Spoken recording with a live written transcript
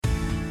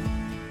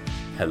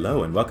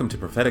Hello and welcome to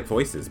Prophetic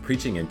Voices,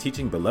 Preaching and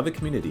Teaching Beloved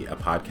Community, a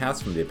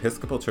podcast from the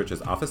Episcopal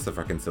Church's Office of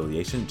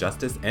Reconciliation,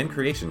 Justice, and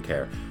Creation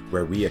Care,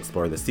 where we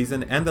explore the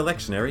season and the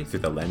lectionary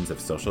through the lens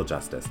of social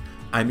justice.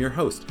 I'm your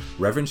host,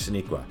 Reverend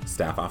Shaniqua,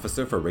 Staff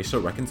Officer for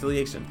Racial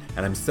Reconciliation,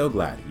 and I'm so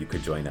glad you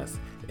could join us.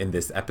 In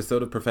this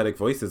episode of Prophetic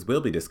Voices, we'll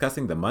be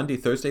discussing the Maundy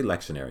Thursday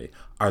lectionary.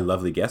 Our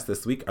lovely guests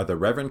this week are the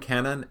Reverend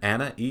Canon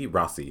Anna E.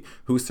 Rossi,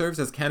 who serves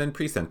as Canon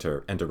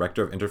Precentor and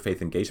Director of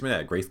Interfaith Engagement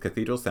at Grace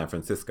Cathedral, San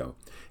Francisco.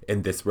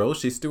 In this role,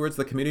 she stewards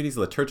the community's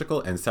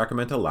liturgical and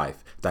sacramental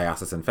life,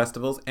 diocesan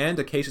festivals, and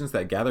occasions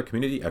that gather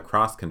community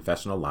across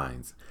confessional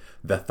lines.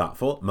 The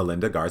thoughtful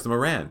Melinda Garza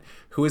Moran,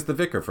 who is the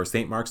vicar for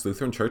St. Mark's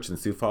Lutheran Church in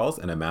Sioux Falls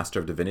and a Master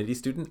of Divinity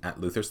student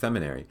at Luther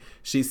Seminary.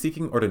 She's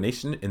seeking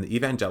ordination in the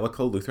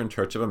Evangelical Lutheran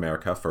Church of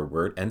America for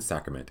Word and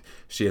Sacrament.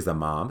 She is a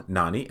mom,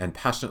 nanny, and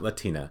passionate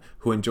Latina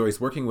who enjoys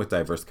working with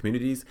diverse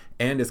communities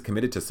and is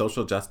committed to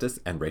social justice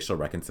and racial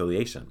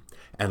reconciliation.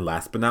 And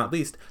last but not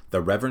least,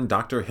 the Reverend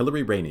Dr.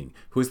 Hillary Raining,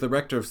 who is the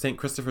rector of St.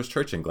 Christopher's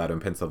Church in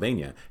Gladwin,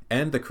 Pennsylvania,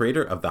 and the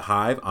creator of the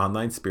Hive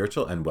online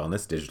spiritual and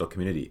wellness digital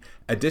community.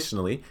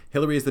 Additionally,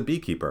 Hillary is the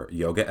beekeeper,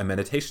 yoga and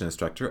meditation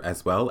instructor,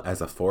 as well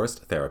as a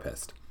forest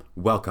therapist.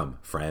 Welcome,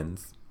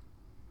 friends.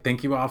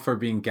 Thank you all for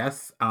being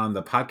guests on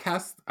the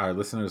podcast. Our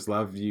listeners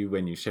love you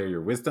when you share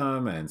your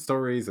wisdom and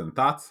stories and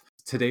thoughts.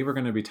 Today we're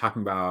going to be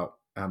talking about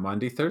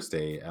Maundy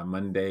Thursday, a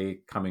Monday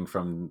coming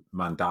from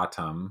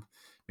mandatum,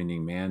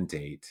 meaning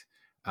mandate,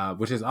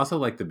 which is also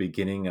like the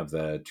beginning of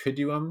the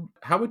Triduum.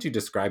 How would you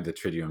describe the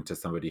Triduum to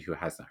somebody who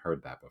hasn't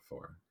heard that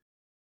before?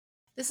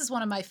 This is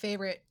one of my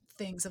favorite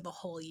things of the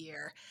whole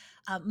year,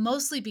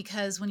 mostly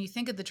because when you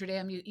think of the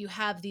Triduum, you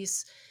have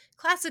these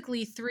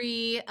classically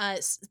three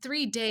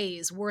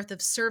days worth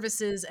of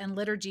services and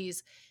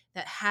liturgies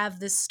that have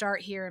this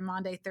start here in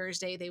Maundy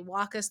Thursday. They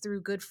walk us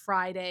through Good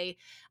Friday,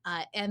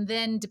 and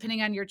then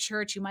depending on your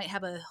church, you might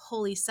have a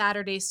Holy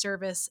Saturday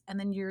service, and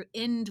then you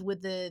end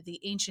with the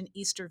ancient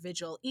Easter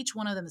Vigil. Each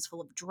one of them is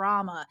full of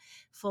drama,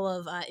 full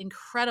of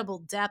incredible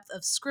depth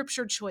of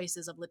scripture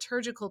choices, of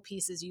liturgical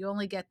pieces you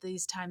only get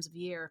these times of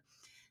year,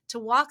 to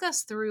walk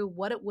us through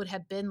what it would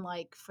have been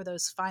like for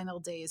those final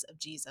days of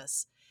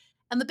Jesus.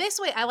 And the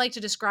best way I like to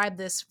describe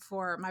this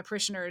for my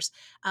parishioners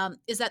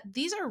is that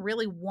these are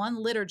really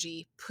one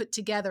liturgy put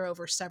together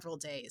over several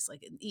days.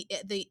 Like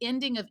the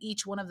ending of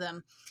each one of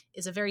them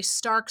is a very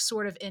stark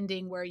sort of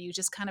ending where you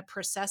just kind of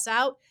process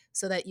out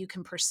so that you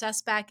can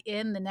process back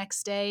in the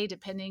next day,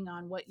 depending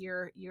on what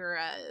your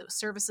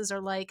services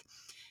are like.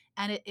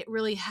 And it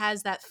really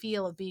has that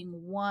feel of being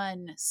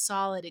one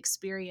solid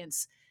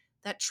experience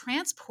that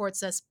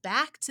transports us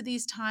back to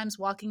these times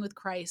walking with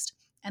Christ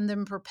and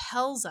then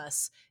propels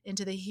us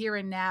into the here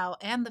and now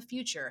and the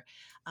future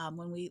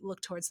when we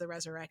look towards the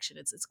resurrection.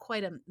 It's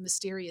quite a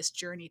mysterious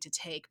journey to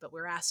take, but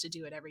we're asked to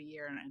do it every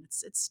year, and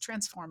it's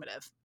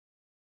transformative.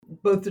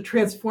 Both the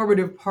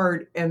transformative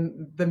part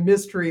and the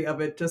mystery of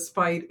it,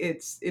 despite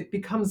it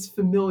becomes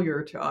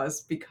familiar to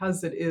us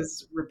because it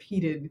is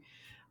repeated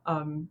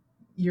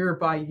year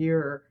by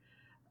year.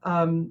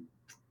 Um,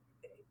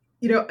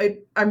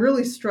 I'm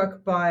really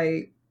struck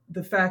by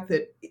the fact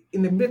that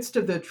in the midst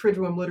of the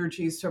Triduum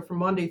liturgy, so from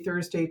Maundy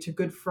Thursday to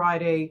Good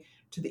Friday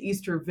to the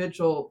Easter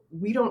Vigil,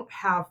 we don't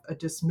have a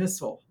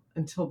dismissal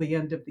until the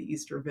end of the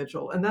Easter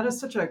Vigil. And that is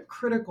such a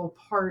critical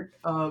part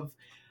of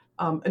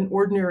an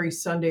ordinary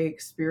Sunday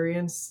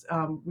experience.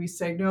 We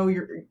say, no,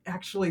 you're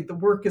actually, the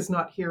work is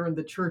not here in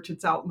the church,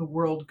 it's out in the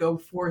world. Go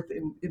forth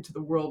into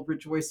the world,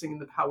 rejoicing in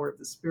the power of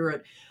the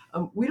Spirit.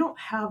 We don't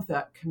have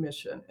that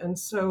commission. And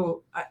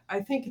so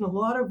I think in a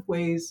lot of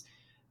ways,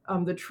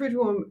 the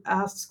Triduum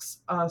asks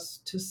us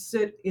to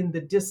sit in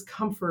the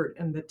discomfort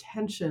and the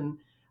tension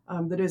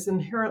that is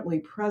inherently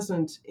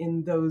present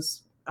in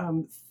those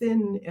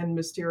thin and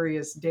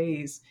mysterious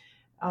days,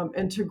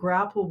 and to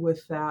grapple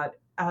with that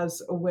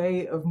as a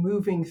way of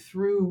moving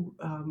through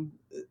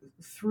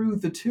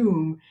the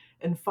tomb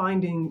and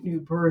finding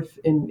new birth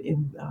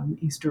in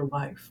Easter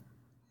life.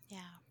 Yeah.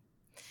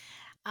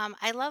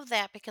 I love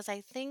that because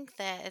I think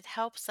that it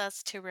helps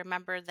us to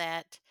remember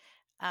that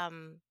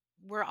um,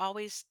 we're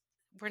always,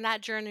 we're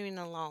not journeying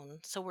alone.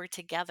 So we're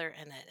together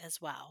in it as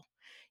well.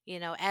 You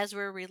know, as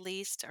we're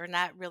released or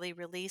not really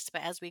released,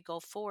 but as we go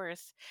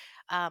forth,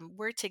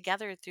 we're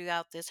together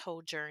throughout this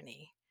whole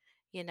journey.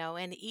 You know,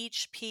 and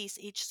each piece,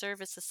 each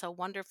service is so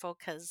wonderful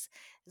because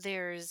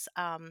there's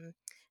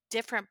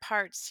different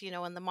parts, you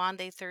know, in the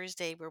Maundy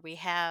Thursday where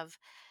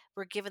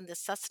we're given the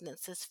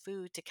sustenance, this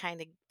food to kind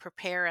of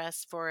prepare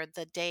us for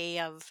the day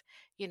of,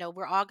 you know,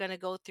 we're all going to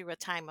go through a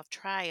time of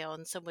trial.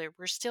 And so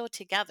we're still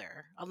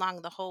together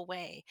along the whole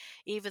way,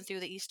 even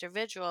through the Easter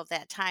Vigil of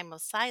that time of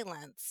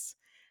silence.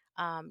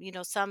 You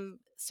know, some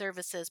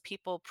services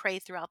people pray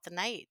throughout the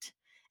night.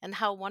 And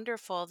how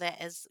wonderful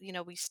that is, you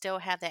know, we still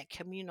have that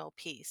communal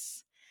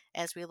peace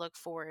as we look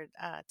forward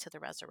to the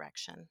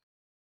resurrection.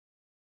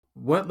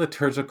 What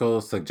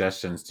liturgical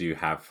suggestions do you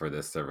have for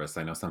this service?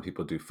 I know some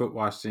people do foot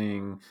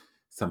washing,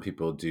 some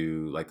people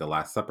do like the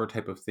Last Supper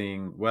type of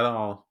thing. What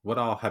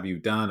all have you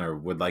done or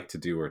would like to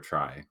do or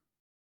try?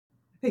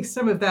 think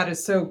some of that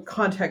is so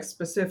context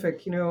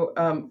specific.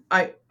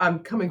 I'm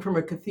coming from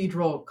a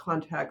cathedral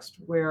context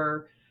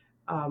where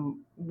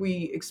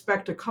we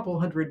expect a couple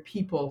hundred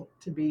people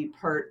to be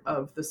part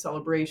of the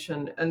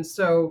celebration. And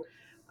so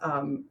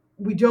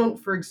we don't,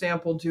 for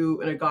example,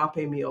 do an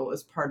agape meal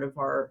as part of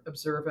our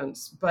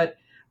observance. But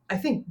I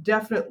think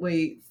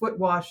definitely foot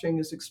washing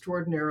is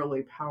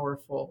extraordinarily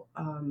powerful.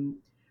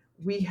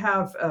 We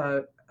have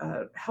a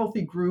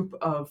healthy group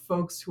of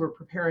folks who are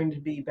preparing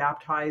to be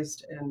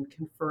baptized and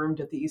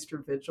confirmed at the Easter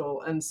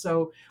Vigil. And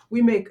so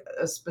we make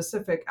a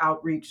specific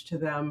outreach to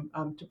them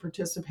to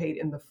participate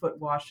in the foot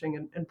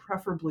washing and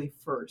preferably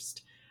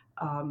first.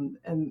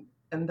 And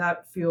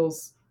that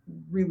feels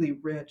really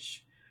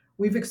rich.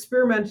 We've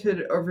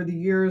experimented over the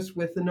years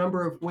with a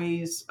number of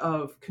ways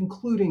of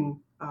concluding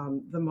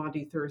the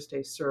Maundy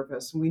Thursday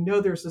service. And we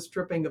know there's a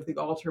stripping of the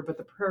altar, but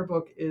the prayer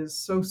book is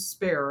so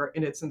spare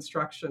in its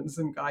instructions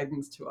and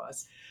guidance to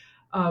us.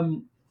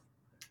 Um,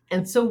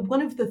 and so,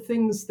 one of the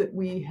things that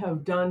we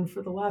have done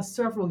for the last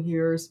several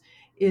years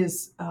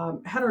is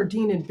had our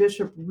dean and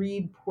bishop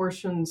read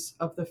portions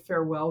of the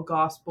farewell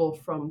gospel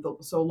from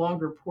the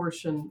longer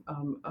portion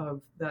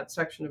of that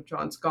section of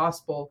John's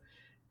gospel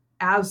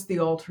as the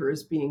altar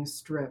is being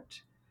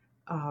stripped.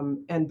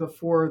 And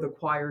before the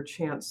choir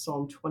chants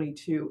Psalm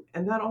 22.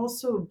 And that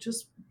also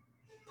just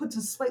puts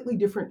a slightly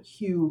different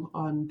hue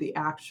on the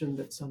action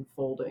that's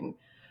unfolding,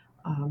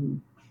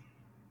 um,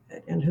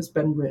 and has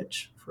been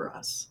rich for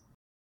us.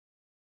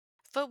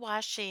 Foot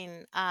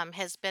washing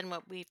has been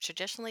what we've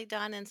traditionally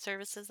done in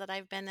services that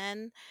I've been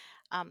in.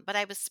 But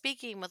I was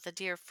speaking with a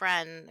dear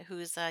friend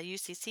who's a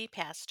UCC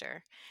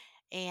pastor,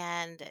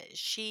 and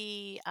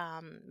she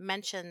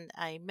mentioned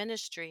a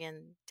ministry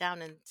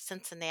down in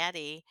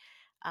Cincinnati,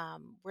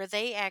 where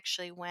they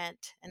actually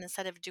went, and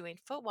instead of doing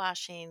foot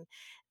washing,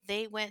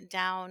 they went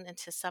down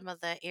into some of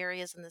the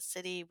areas in the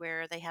city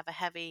where they have a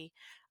heavy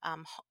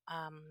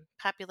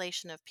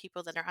population of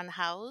people that are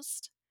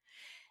unhoused,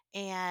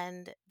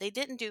 and they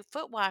didn't do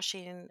foot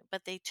washing,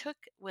 but they took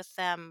with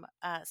them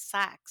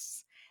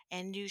socks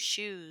and new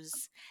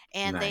shoes,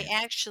 and they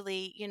Nice.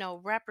 actually,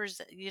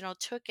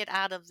 took it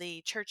out of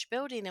the church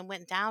building and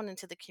went down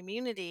into the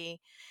community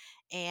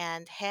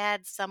and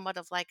had somewhat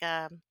of like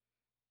a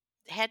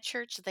had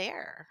church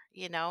there,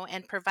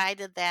 and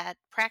provided that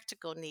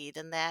practical need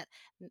and that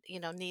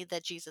need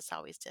that Jesus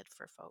always did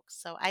for folks.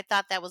 So I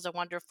thought that was a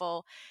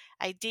wonderful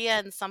idea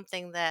and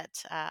something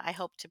that I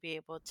hope to be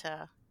able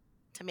to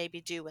maybe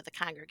do with a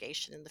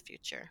congregation in the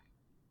future.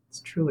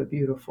 It's truly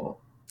beautiful.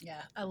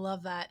 Yeah, I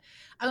love that.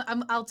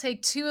 I'll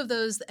take two of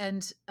those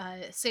and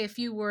say a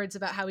few words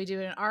about how we do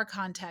it in our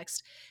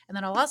context, and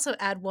then I'll also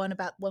add one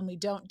about when we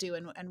don't do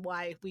and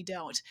why we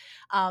don't.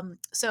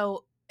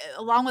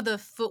 Along with the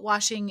foot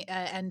washing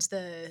and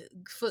the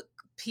foot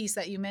piece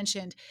that you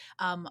mentioned,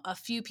 a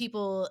few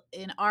people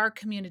in our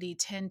community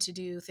tend to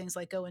do things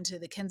like go into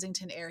the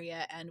Kensington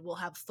area and we'll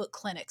have foot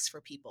clinics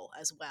for people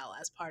as well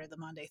as part of the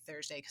Maundy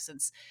Thursday,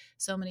 since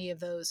so many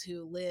of those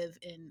who live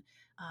in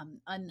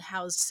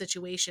unhoused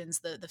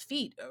situations, the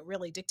feet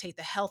really dictate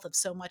the health of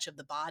so much of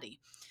the body,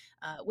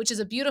 which is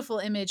a beautiful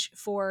image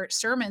for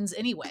sermons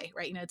anyway,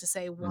 right? To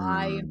say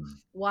Mm.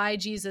 why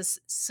Jesus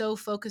so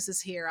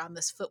focuses here on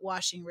this foot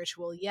washing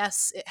ritual.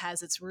 Yes, it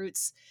has its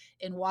roots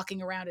in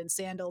walking around in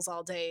sandals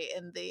all day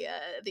in the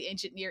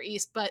ancient Near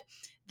East, but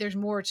there's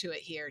more to it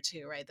here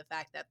too, right? The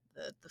fact that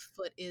the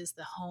foot is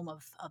the home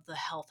of the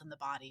health in the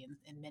body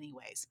in many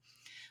ways.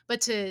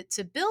 But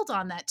to build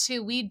on that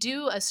too, we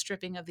do a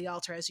stripping of the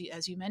altar, as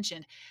you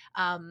mentioned,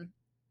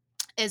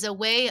 as a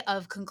way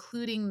of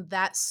concluding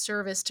that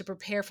service to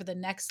prepare for the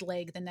next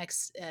leg, the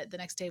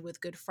next day with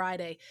Good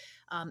Friday.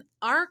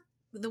 Our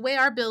The way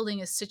our building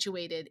is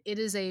situated, it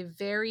is a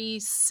very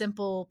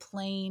simple,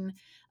 plain,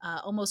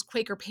 almost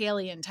Quaker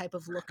Palean type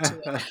of look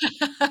to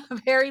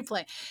it, very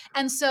plain.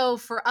 And so,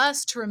 for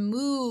us to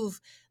remove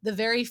the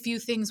very few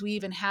things we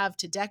even have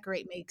to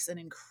decorate makes an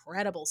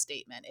incredible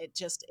statement. It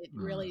Mm.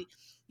 really,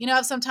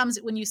 how sometimes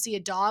when you see a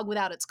dog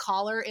without its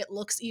collar, it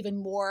looks even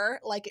more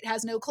like it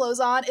has no clothes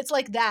on. It's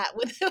like that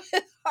with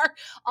our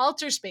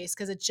altar space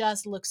because it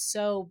just looks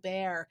so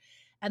bare.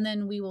 And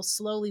then we will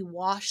slowly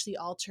wash the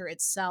altar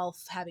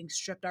itself, having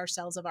stripped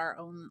ourselves of our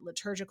own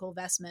liturgical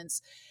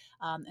vestments,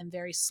 and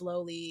very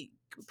slowly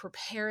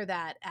prepare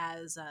that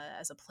as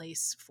a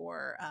place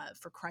for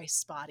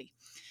Christ's body.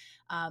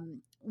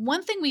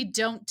 One thing we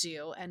don't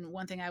do, and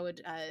one thing I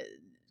would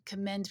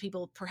commend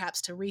people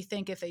perhaps to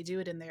rethink if they do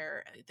it in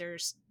their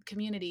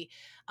community.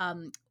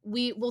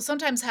 We will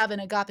sometimes have an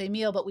agape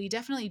meal, but we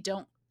definitely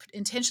don't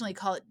intentionally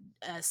call it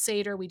a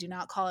Seder. We do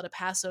not call it a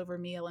Passover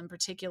meal in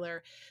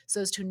particular,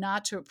 so as to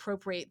not to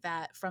appropriate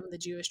that from the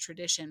Jewish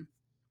tradition.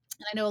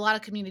 And I know a lot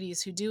of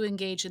communities who do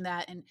engage in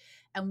that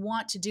and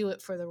want to do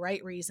it for the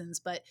right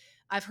reasons, but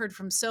I've heard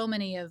from so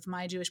many of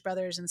my Jewish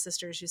brothers and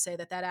sisters who say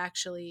that that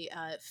actually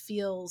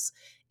feels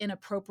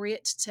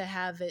inappropriate to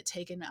have it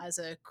taken as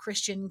a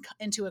Christian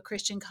into a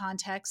Christian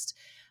context.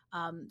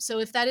 So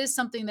if that is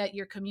something that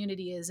your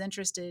community is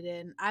interested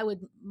in, I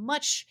would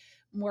much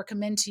more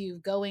commend to you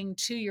going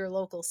to your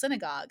local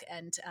synagogue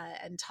and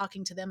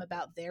talking to them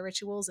about their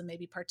rituals and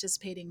maybe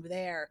participating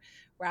there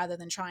rather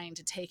than trying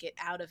to take it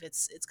out of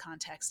its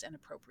context and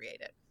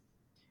appropriate it.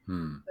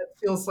 Hmm. That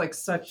feels like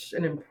such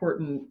an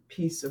important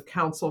piece of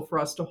counsel for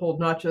us to hold,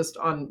 not just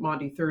on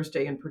Maundy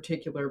Thursday in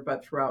particular,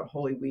 but throughout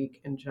Holy Week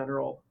in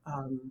general.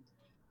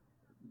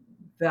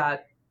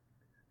 That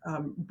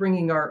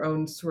bringing our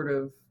own sort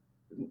of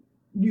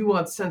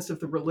nuanced sense of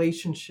the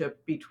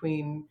relationship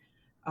between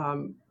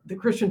the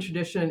Christian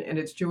tradition and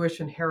its Jewish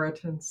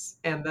inheritance,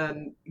 and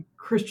then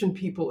Christian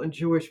people and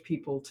Jewish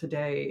people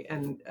today,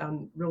 and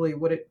really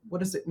what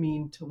does it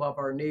mean to love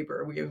our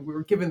neighbor? We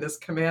were given this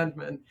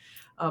commandment,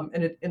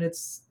 and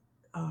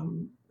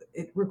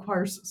it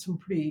requires some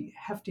pretty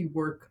hefty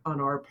work on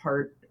our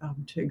part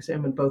to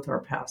examine both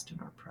our past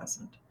and our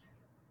present.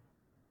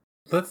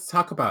 Let's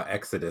talk about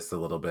Exodus a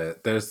little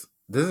bit. This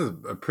is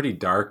a pretty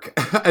dark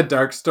a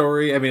dark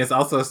story. I mean, it's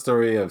also a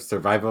story of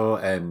survival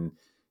and,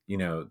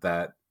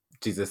 that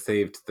Jesus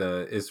saved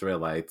the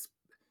Israelites.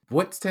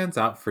 What stands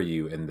out for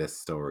you in this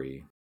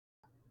story?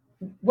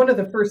 One of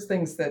the first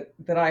things that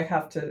I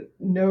have to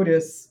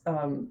notice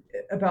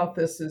about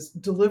this is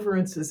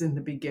deliverance is in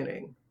the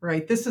beginning,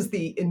 right? This is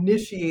the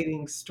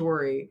initiating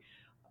story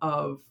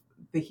of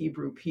the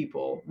Hebrew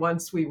people.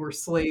 Once we were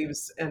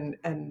slaves, and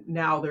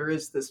now there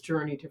is this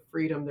journey to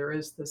freedom. There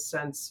is this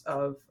sense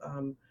of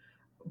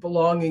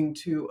belonging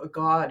to a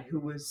God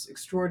who is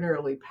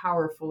extraordinarily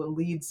powerful and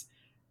leads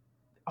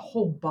a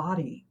whole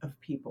body of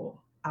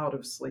people out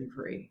of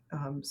slavery.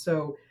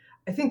 So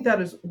I think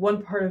that is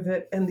one part of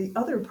it. And the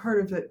other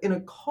part of it, in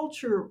a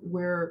culture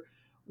where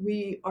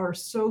we are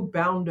so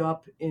bound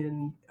up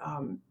in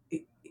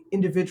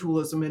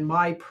individualism and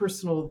my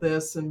personal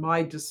this and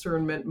my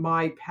discernment,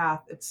 my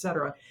path,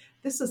 etc.,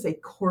 this is a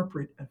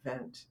corporate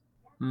event.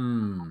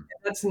 Hmm.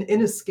 That's an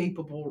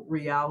inescapable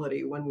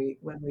reality when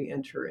we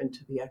enter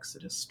into the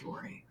Exodus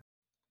story.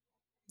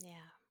 Yeah.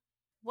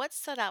 What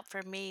stood out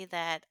for me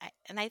that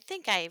and I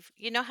think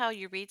you know how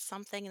you read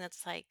something and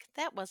it's like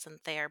that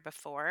wasn't there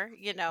before,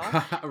 you know?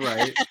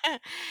 Right.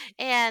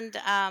 And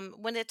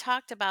when it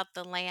talked about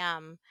the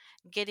lamb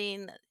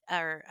getting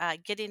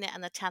getting it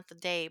on the 10th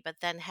day, but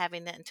then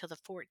having it until the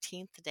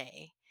 14th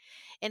day.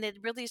 And it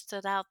really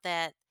stood out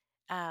that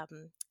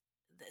um,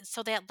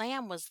 so that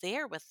lamb was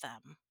there with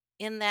them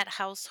in that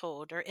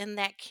household or in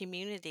that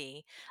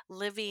community,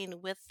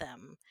 living with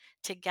them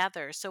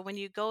together. So when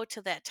you go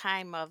to that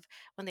time of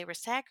when they were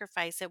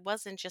sacrificed, it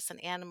wasn't just an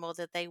animal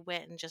that they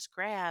went and just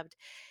grabbed.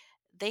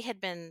 They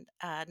had been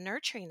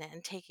nurturing it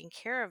and taking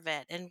care of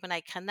it. And when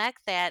I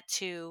connect that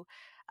to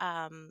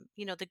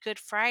the Good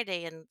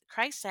Friday and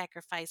Christ's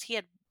sacrifice, he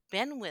had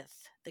been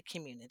with the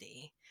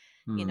community,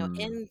 Hmm.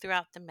 in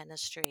throughout the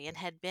ministry, and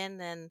had been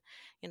in,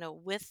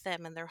 with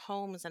them in their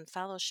homes and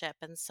fellowship.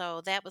 And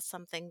so that was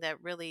something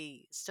that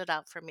really stood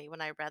out for me when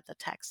I read the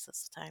text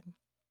this time.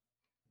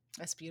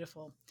 That's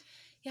beautiful.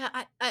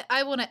 Yeah,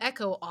 I want to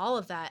echo all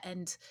of that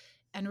and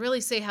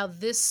really say how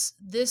this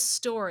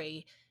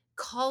story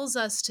calls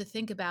us to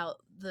think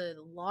about the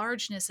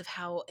largeness of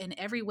how in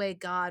every way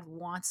God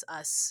wants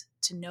us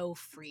to know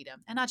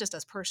freedom, and not just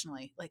us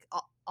personally, like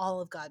all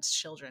of God's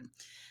children.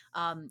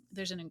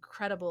 There's an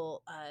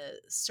incredible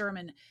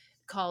sermon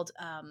called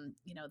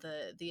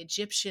the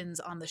Egyptians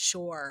on the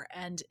shore,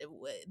 and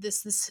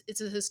this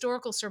it's a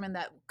historical sermon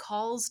that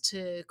calls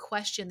to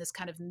question this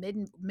kind of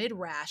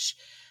midrash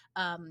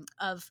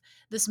of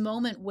this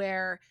moment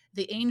where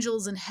the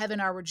angels in heaven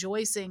are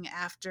rejoicing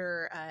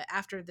after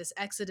this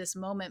Exodus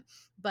moment,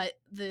 but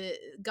the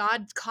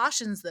God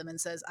cautions them and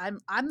says,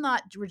 I'm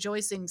not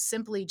rejoicing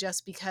simply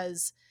just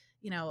because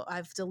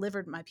I've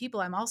delivered my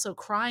people. I'm also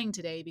crying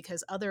today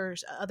because other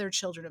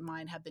children of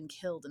mine have been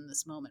killed in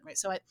this moment, right?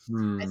 So I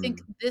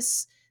think Hmm.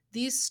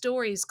 these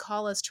stories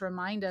call us to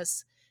remind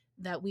us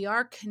that we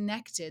are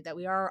connected, that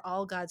we are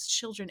all God's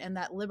children, and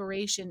that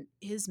liberation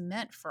is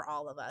meant for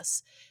all of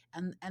us,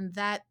 and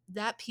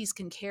that piece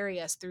can carry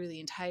us through the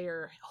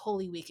entire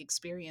Holy Week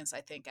experience,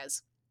 I think,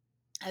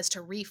 as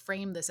to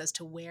reframe this as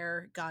to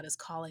where God is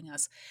calling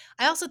us.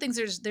 I also think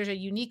there's a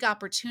unique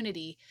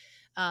opportunity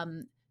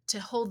to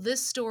hold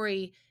this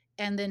story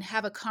and then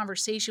have a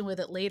conversation with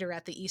it later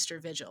at the Easter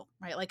Vigil,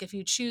 right? Like if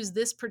you choose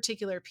this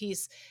particular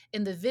piece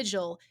in the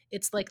Vigil,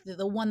 it's like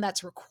the one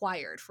that's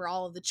required for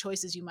all of the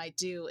choices you might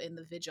do in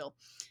the Vigil.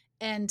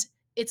 And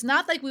it's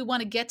not like we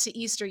want to get to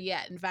Easter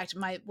yet. In fact,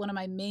 one of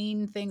my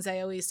main things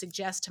I always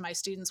suggest to my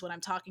students when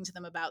I'm talking to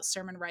them about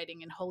sermon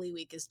writing in Holy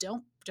Week is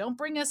don't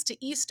bring us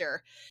to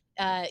Easter,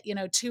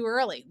 too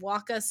early.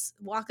 Walk us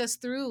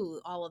through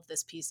all of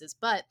this pieces,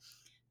 but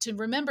to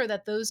remember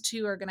that those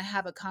two are going to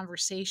have a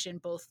conversation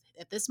both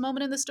at this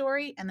moment in the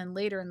story and then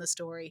later in the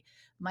story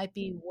might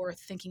be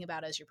worth thinking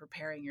about as you're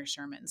preparing your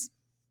sermons.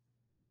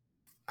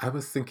 I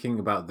was thinking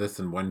about this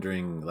and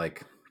wondering,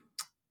 like,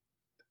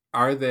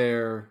 are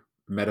there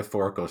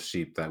metaphorical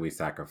sheep that we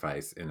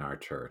sacrifice in our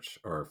church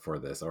or for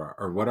this?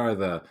 Or what are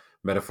the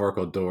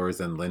metaphorical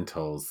doors and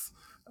lintels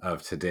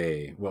of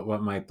today?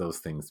 What might those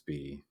things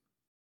be?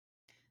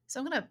 So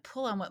I'm going to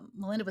pull on what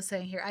Melinda was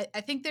saying here. I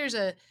think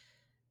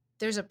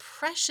there's a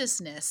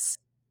preciousness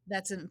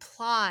that's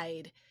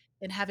implied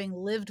in having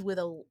lived with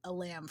a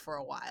lamb for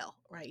a while,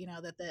 right?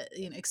 That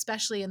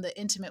especially in the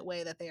intimate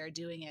way that they are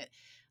doing it.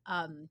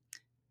 Um,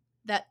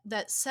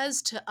 that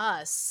says to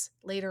us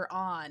later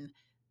on,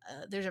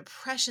 there's a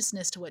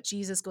preciousness to what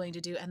Jesus is going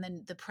to do, and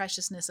then the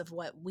preciousness of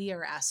what we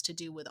are asked to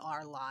do with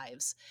our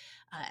lives,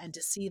 and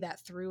to see that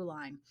through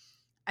line.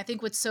 I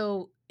think what's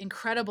so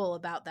incredible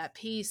about that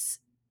piece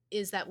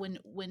is that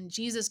when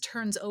Jesus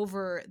turns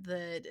over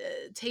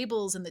the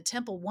tables in the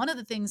temple, one of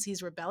the things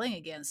he's rebelling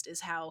against is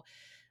how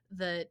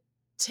the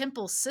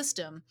temple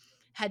system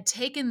had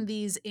taken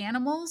these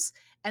animals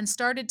and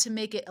started to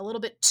make it a little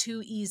bit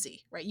too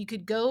easy, right? You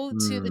could go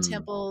to the Mm.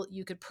 temple,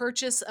 you could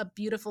purchase a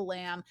beautiful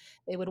lamb,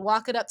 they would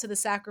walk it up to the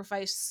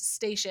sacrifice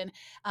station,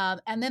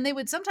 and then they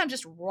would sometimes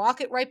just walk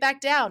it right back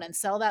down and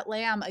sell that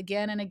lamb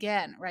again and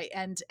again, right?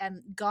 And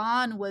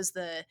gone was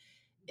the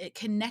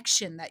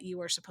connection that you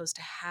were supposed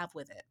to have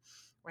with it,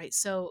 right?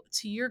 So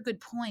to your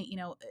good point,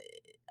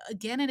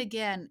 again and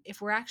again,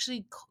 if we're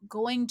actually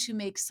going to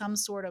make some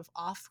sort of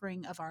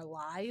offering of our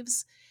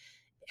lives,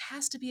 it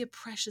has to be a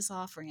precious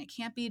offering. It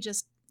can't be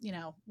just,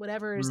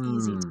 whatever is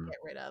easy to Mm. get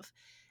rid of.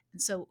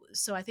 And so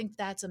I think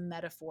that's a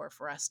metaphor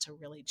for us to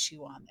really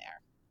chew on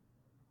there.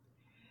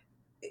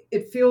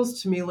 It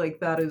feels to me like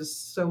that is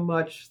so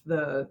much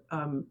the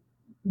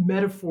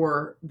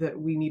metaphor that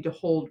we need to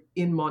hold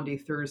in Maundy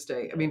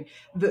Thursday. I mean,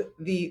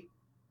 the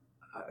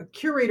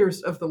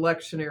curators of the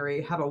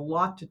lectionary had a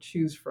lot to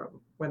choose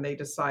from when they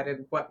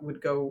decided what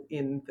would go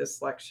in this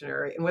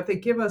lectionary. And what they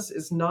give us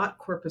is not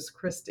Corpus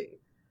Christi.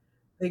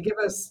 They give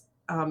us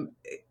an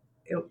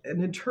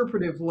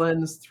interpretive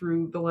lens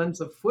through the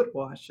lens of foot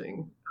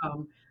washing,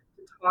 to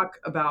talk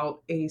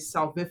about a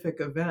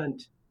salvific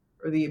event,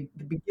 or the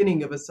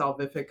beginning of a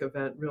salvific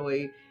event,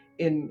 really,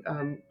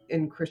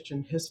 in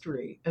Christian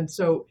history. And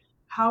so,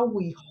 how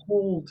we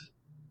hold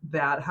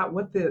that,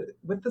 what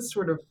the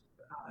sort of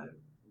uh,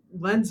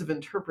 lens of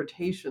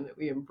interpretation that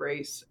we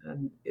embrace,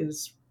 and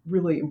is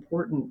really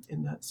important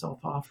in that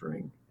self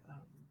offering.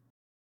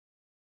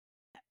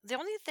 The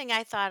only thing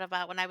I thought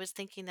about when I was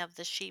thinking of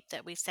the sheep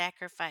that we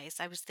sacrifice,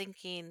 I was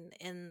thinking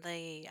in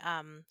the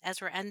as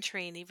we're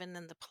entering, even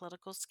in the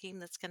political scheme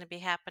that's going to be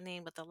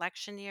happening with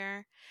election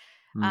year,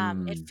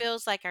 it Mm.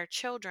 feels like our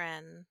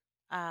children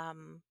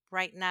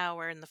right now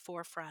are in the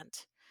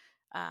forefront,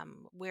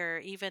 where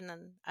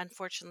even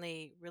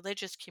unfortunately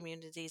religious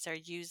communities are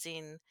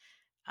using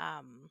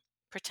um,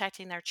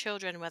 protecting our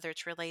children, whether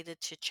it's related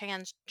to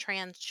trans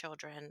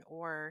children,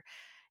 or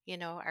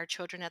our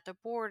children at the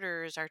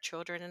borders, our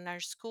children in our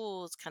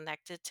schools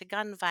connected to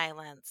gun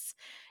violence,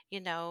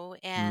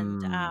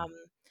 and Mm.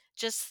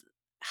 just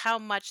how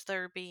much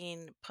they're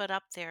being put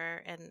up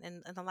there, and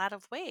in a lot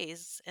of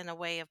ways, in a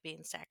way of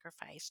being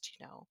sacrificed,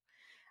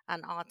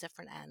 on all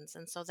different ends.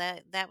 And so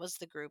that was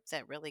the group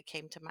that really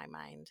came to my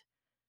mind.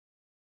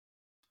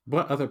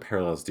 What other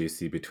parallels do you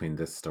see between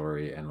this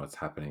story and what's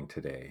happening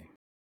today?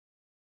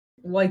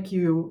 Like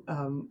you,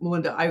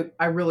 Melinda,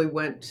 I really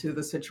went to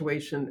the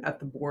situation at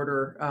the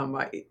border.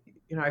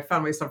 I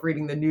found myself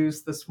reading the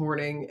news this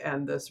morning,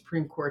 and the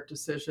Supreme Court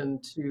decision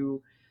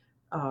to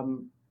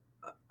um,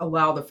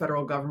 allow the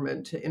federal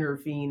government to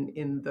intervene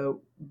in the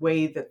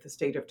way that the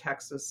state of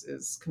Texas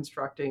is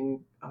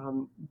constructing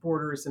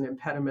borders and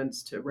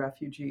impediments to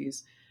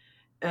refugees,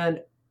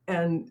 and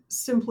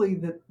simply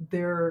that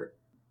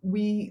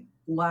we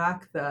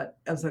lack that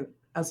as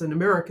an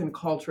American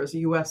culture, as a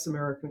U.S.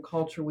 American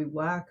culture, we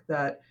lack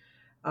that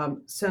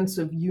sense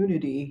of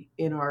unity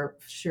in our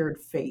shared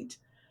fate.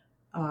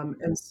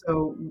 And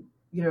so,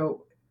 you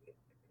know,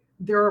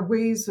 there are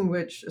ways in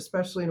which,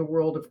 especially in a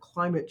world of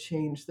climate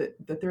change, that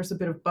there's a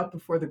bit of "but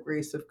before the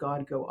grace of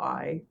God go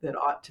I" that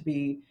ought to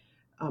be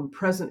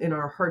present in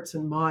our hearts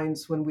and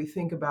minds when we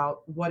think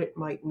about what it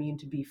might mean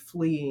to be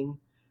fleeing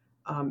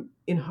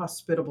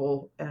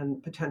inhospitable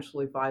and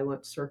potentially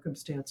violent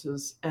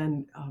circumstances,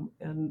 and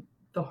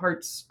the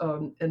hearts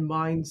and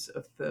minds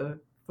of the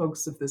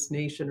folks of this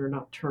nation are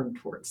not turned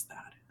towards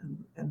that,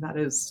 and that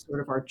is sort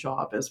of our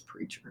job as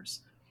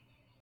preachers.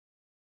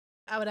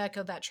 I would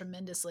echo that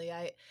tremendously.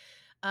 I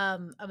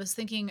was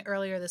thinking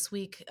earlier this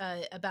week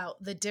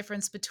about the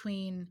difference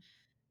between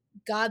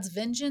God's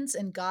vengeance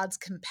and God's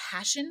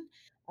compassion.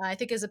 I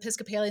think as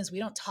Episcopalians, we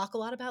don't talk a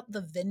lot about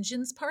the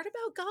vengeance part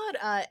about God,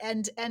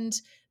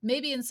 and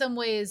maybe in some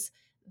ways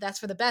that's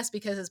for the best,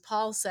 because as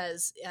Paul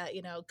says,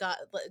 God,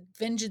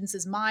 vengeance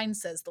is mine,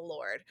 says the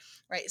Lord,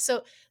 right?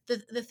 So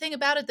the thing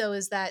about it though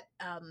is that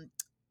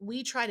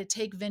we try to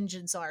take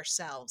vengeance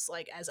ourselves,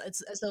 like as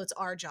though it's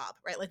our job,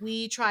 right? Like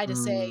we try to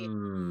say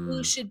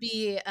who Mm. should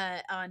be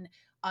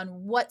on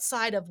what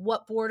side of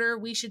what border.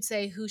 We should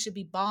say who should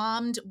be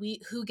bombed,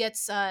 we who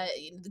gets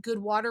the good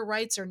water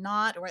rights or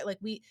not, right? Like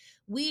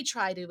we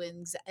try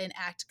to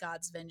enact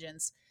God's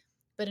vengeance,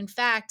 but in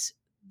fact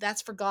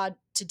that's for God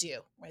to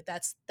do, right?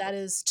 That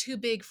is too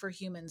big for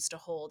humans to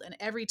hold, and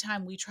every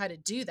time we try to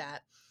do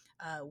that,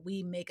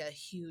 we make a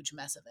huge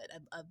mess of it,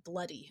 a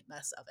bloody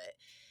mess of it.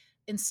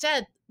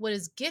 Instead, what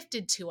is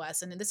gifted to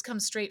us, and this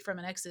comes straight from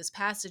an Exodus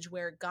passage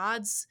where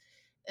God's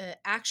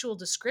actual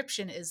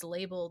description is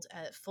labeled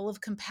full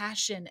of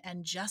compassion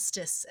and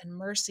justice and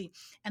mercy.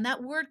 And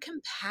that word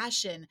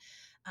compassion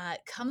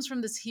comes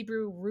from this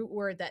Hebrew root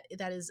word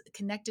that is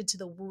connected to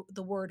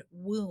the word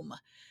womb.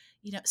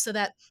 So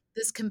that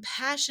this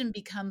compassion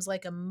becomes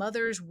like a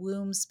mother's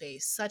womb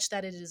space, such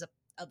that it is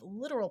a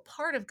literal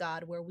part of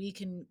God where we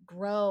can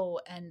grow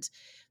and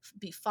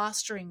be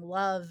fostering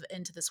love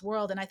into this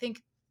world. And I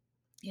think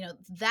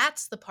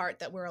that's the part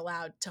that we're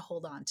allowed to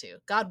hold on to.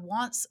 God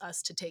wants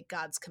us to take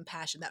God's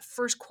compassion, that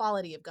first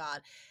quality of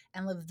God,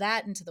 and live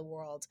that into the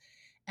world.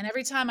 And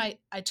every time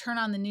I turn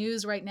on the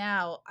news right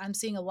now, I'm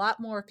seeing a lot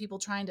more people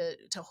trying to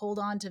hold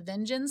on to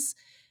vengeance,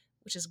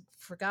 which is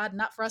for God,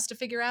 not for us to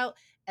figure out,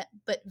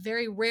 but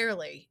very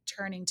rarely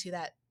turning to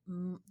that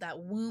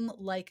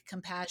womb-like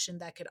compassion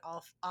that could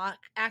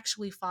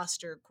actually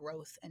foster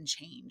growth and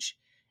change.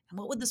 And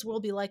what would this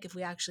world be like if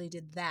we actually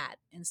did that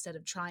instead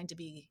of trying to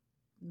be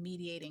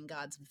mediating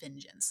God's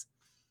vengeance,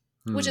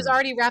 which is Hmm.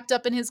 already wrapped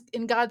up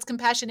in God's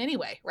compassion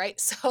anyway, right?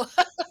 So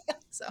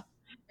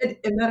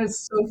And that is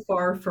so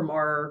far from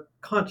our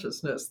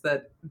consciousness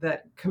that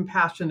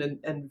compassion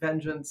and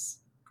vengeance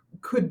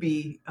could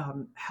be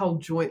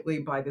held jointly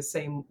by the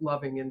same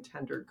loving and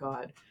tender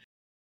God.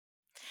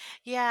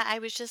 Yeah, I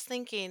was just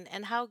thinking,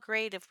 and how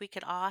great if we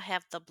could all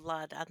have the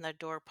blood on the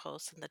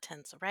doorposts and the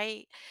tents,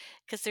 right?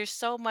 Because there's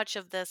so much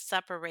of this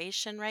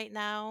separation right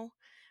now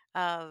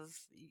of,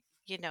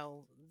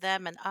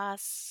 them and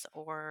us,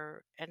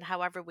 or and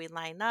however we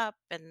line up,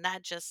 and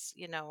not just,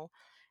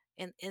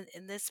 in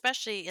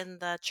especially in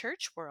the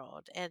church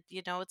world. And,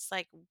 it's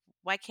like,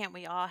 why can't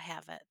we all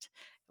have it?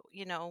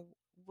 You know,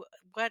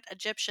 what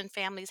Egyptian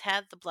families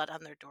had the blood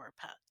on their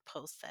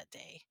doorposts that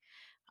day?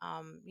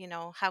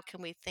 How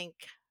can we think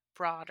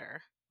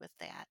broader with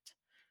that?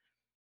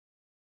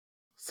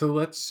 So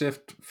let's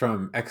shift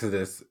from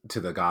Exodus to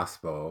the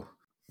gospel.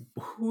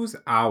 Whose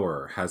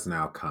hour has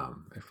now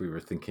come, if we were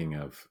thinking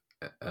of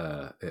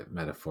it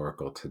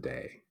metaphorical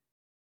today?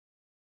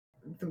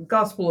 The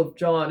Gospel of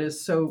John is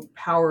so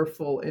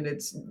powerful in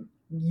its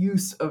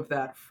use of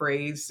that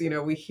phrase.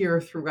 We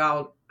hear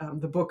throughout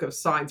the book of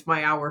signs,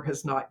 "My hour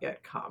has not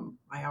yet come.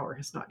 My hour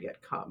has not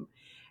yet come."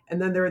 And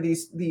then there are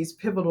these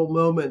pivotal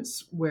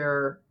moments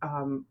where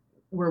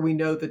we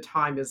know the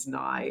time is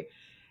nigh.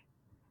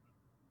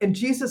 And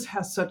Jesus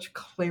has such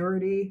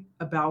clarity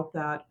about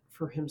that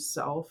for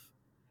himself.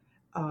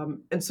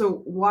 And so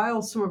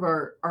while some of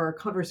our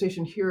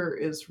conversation here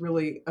is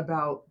really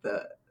about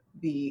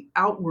the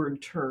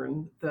outward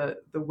turn, the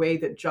way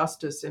that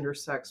justice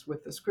intersects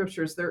with the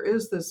scriptures, there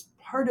is this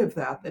part of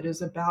that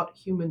is about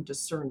human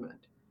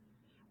discernment,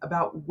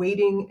 about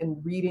waiting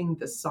and reading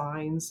the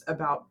signs,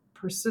 about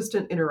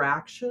persistent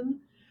interaction,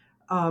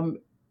 um,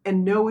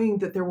 and knowing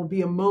that there will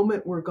be a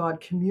moment where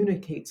God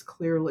communicates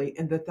clearly,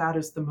 and that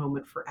is the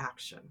moment for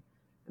action,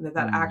 and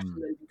that action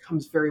Hmm. then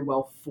becomes very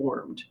well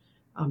formed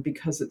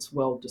because it's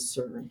well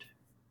discerned.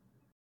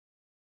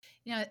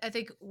 I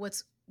think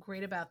what's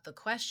great about the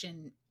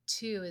question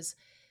too is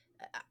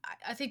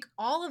I think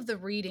all of the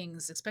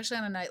readings, especially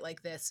on a night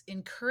like this,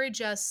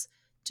 encourage us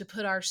to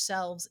put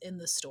ourselves in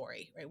the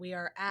story, right? We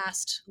are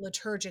asked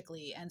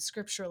liturgically and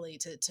scripturally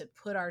to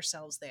put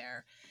ourselves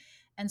there.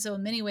 And so,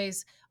 in many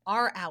ways,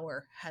 our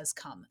hour has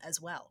come as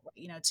well,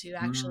 to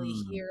actually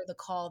Hmm. hear the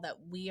call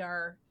that we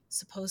are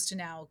supposed to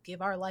now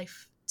give our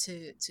life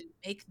to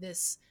make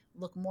this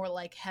look more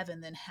like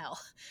heaven than hell.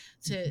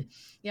 To,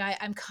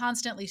 I'm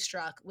constantly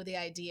struck with the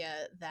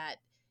idea that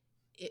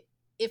it,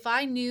 if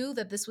I knew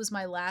that this was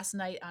my last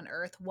night on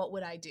earth, what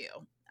would I do?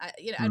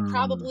 I'd Hmm.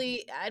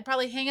 probably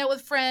hang out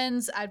with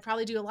friends. I'd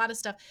probably do a lot of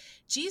stuff.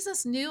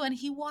 Jesus knew, and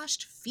he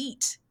washed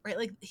feet, right?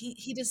 Like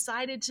he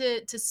decided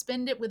to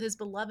spend it with his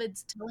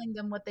beloveds, telling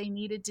them what they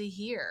needed to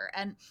hear.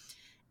 And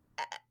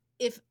uh,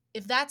 if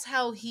that's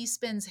how he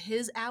spends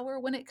his hour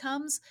when it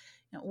comes,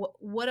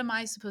 what am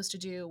I supposed to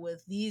do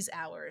with these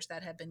hours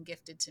that have been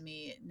gifted to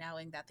me,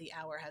 knowing that the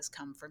hour has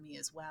come for me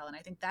as well? And I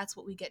think that's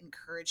what we get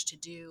encouraged to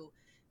do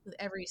with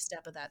every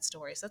step of that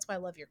story. So that's why I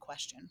love your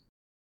question.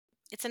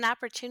 It's an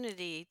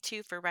opportunity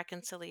too for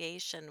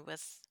reconciliation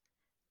with,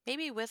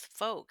 maybe with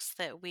folks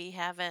that we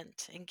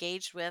haven't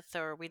engaged with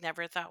or we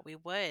never thought we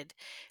would,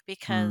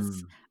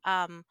 because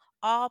Hmm.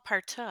 all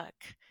partook.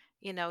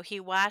 He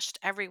washed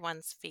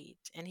everyone's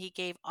feet and he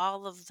gave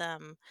all of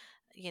them,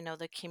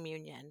 the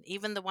communion,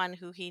 even the one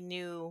who he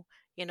knew,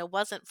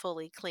 wasn't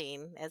fully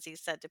clean, as he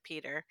said to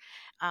Peter.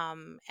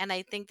 And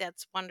I think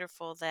that's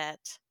wonderful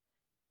that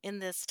in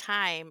this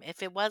time,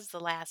 if it was the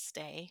last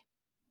day,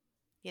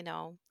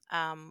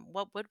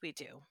 what would we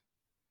do?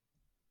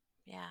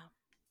 Yeah.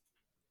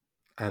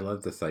 I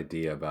love this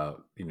idea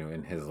about,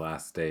 in his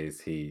last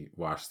days, he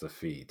washed the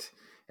feet.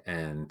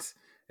 And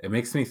it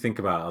makes me think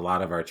about a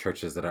lot of our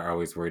churches that are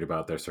always worried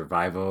about their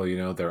survival.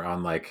 They're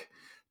on like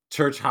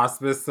church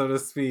hospice, so to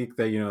speak,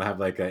 that, have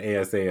like a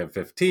ASA of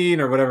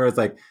 15 or whatever. It's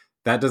like,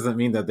 that doesn't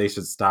mean that they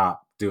should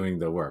stop doing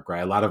the work,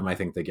 right? A lot of them, I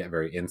think they get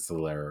very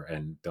insular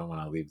and don't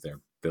want to leave their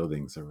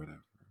buildings or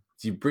whatever.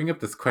 you bring up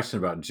this question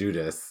about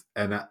Judas,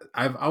 and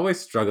I've always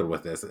struggled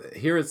with this.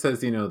 Here it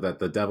says, that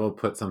the devil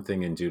put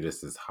something in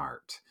Judas's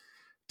heart.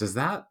 Does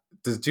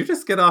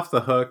Judas get off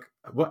the hook?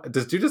 What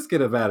does Judas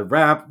get a bad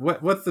rap?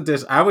 What's the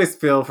dish? I always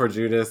feel for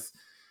Judas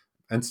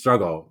and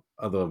struggle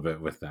a little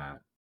bit with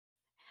that.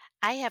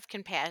 I have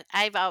compassion.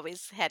 I've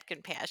always had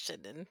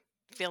compassion and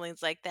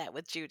feelings like that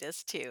with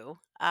Judas too.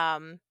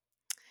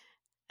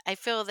 I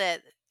feel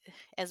that,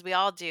 as we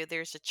all do,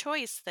 there's a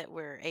choice that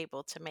we're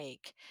able to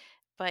make,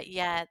 but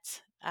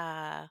yet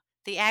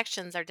the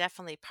actions are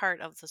definitely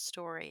part of the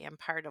story and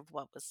part of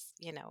what was,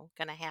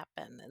 going to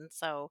happen. And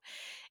so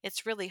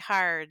it's really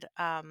hard.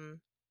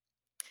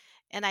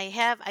 And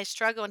I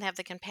struggle and have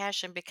the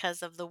compassion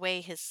because of the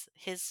way his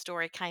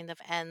story kind of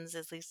ends,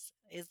 at least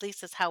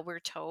is how we're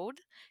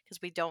told,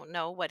 because we don't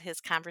know what his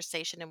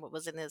conversation and what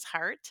was in his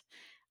heart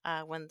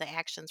when the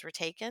actions were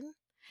taken.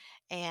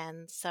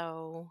 And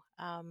so,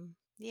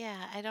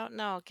 yeah, I don't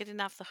know. Getting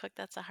off the hook,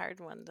 that's a hard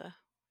one to,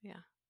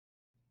 yeah.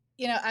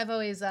 I've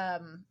always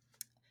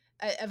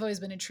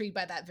been intrigued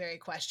by that very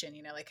question.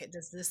 Like,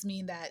 does this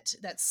mean that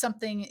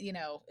something,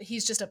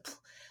 he's just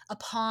a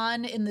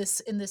pawn in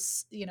this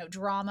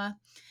drama?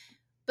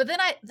 But then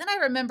I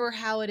remember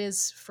how it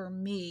is for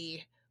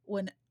me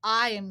when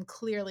I am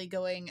clearly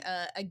going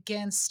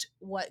against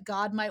what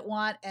God might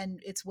want, and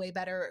it's way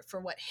better for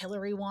what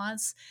Hillary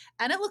wants.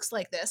 And it looks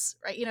like this,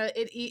 right?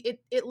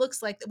 It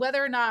looks like,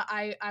 whether or not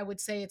I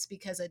would say it's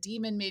because a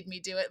demon made me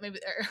do it, maybe,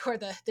 or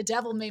the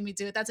devil made me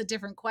do it. That's a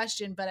different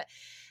question, but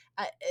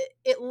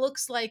it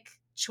looks like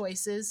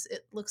choices.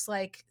 It looks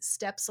like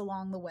steps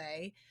along the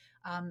way.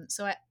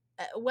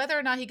 Whether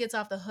or not he gets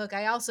off the hook,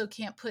 I also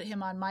can't put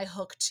him on my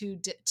hook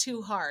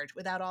too hard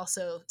without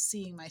also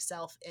seeing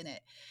myself in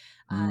it,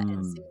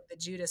 and Mm, seeing the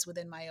Judas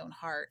within my own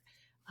heart.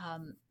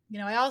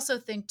 I also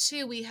think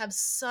too, we have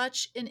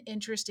such an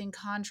interesting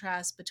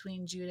contrast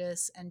between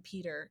Judas and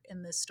Peter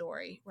in this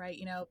story, right?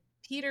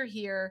 Peter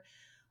here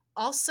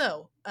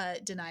also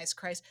denies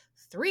Christ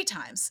 3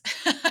 times.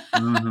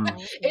 hmm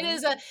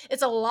Mhm.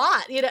 It's a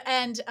lot,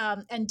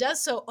 and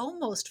does so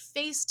almost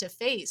face to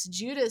face.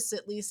 Judas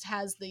at least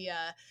has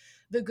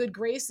the good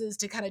graces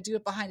to kind of do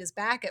it behind his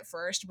back at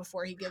first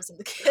before he gives him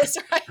the kiss,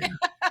 right?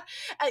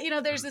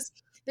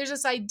 There's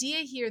this idea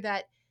here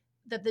that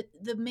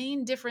the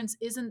main difference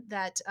isn't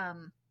that,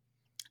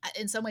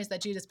 in some ways,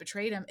 that Judas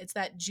betrayed him. It's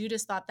that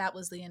Judas thought that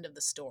was the end of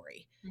the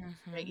story,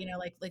 right?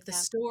 Mhm. Like the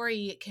Yep.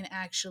 story can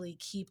actually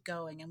keep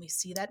going, and we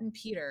see that in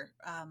Peter,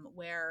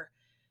 where,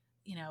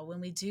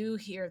 when we do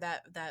hear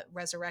that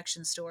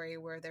resurrection story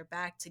where they're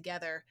back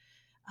together,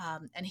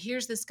 and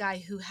here's this guy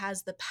who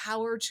has the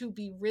power to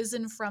be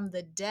risen from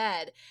the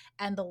dead,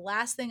 and the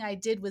last thing I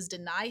did was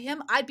deny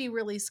him. I'd be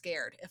really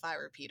scared if I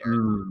were Peter.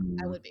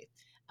 I mm, would be.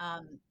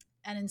 um,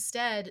 and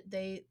instead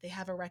they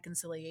have a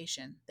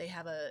reconciliation. They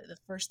have the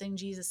first thing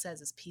Jesus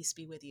says is, peace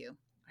be with you,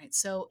 right?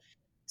 So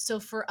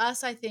for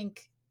us, I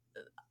think,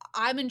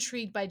 I'm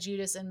intrigued by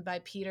Judas and by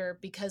Peter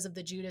because of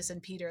the Judas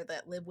and Peter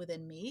that live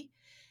within me,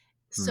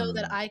 so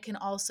that mm. I can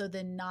also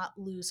then not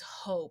lose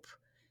hope,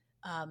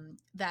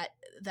 that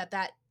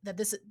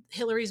this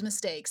Hillary's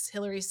mistakes,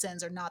 Hillary's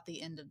sins are not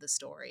the end of the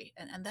story.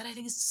 And that, I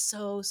think, is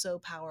so, so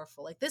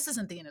powerful. Like, this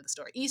isn't the end of the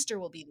story. Easter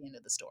will be the end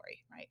of the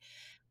story, right?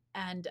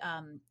 And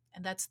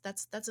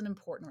that's an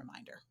important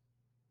reminder.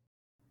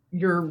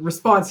 Your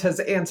response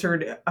has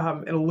answered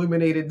and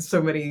illuminated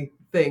so many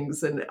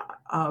things, and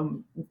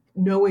um,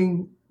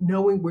 knowing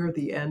where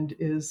the end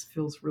is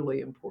feels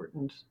really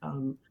important,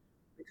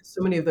 because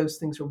so many of those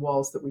things are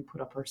walls that we put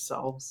up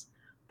ourselves.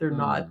 They're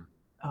not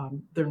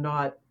Mm, they're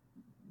not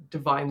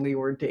divinely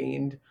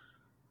ordained.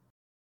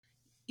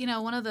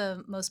 One of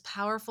the most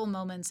powerful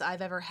moments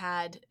I've ever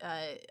had,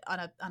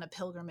 on a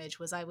pilgrimage,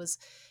 was I was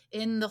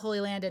in the Holy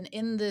Land, and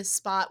in the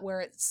spot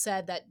where it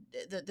said that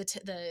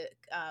the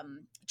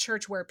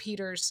church where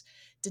Peter's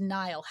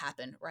denial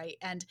happened, right?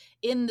 And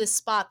in this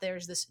spot,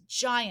 there's this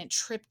giant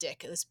triptych,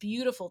 this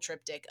beautiful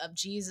triptych of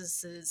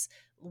Jesus's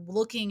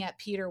looking at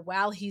Peter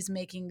while he's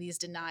making these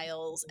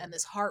denials, and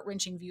this heart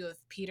wrenching view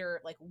of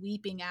Peter like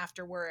weeping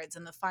afterwards.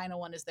 And the final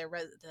one is the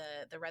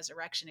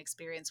resurrection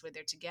experience where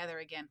they're together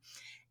again.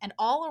 And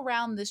all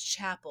around this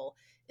chapel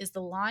is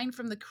the line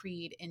from the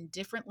creed in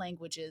different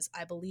languages: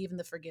 I believe in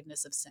the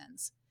forgiveness of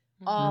sins.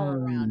 Mhm. All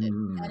around it.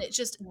 mm. And it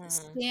just, Mhm.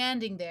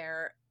 standing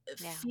there,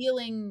 Yeah.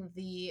 feeling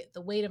the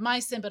weight of my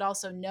sin, but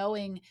also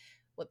knowing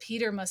what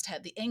Peter must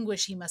have, the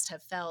anguish he must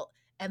have felt.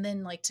 And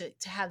then, like, to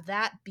have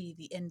that be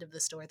the end of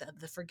the story,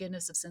 the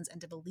forgiveness of sins, and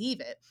to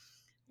believe it.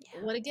 Yeah.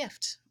 What a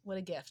gift. What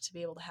a gift to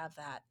be able to have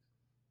that.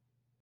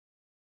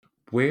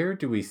 Where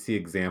do we see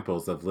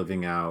examples of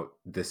living out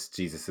this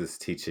Jesus's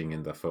teaching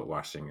in the foot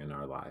washing in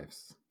our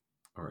lives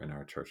or in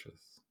our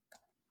churches?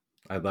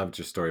 I loved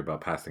your story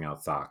about passing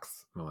out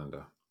socks,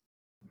 Melinda.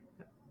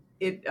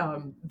 It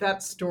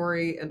That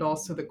story and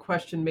also the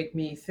question make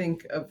me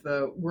think of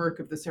the work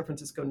of the San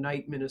Francisco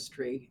Night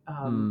Ministry.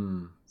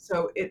 Mm,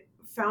 So it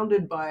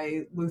founded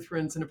by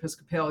Lutherans and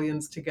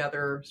Episcopalians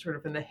together, sort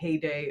of in the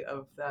heyday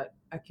of that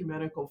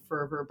ecumenical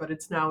fervor, but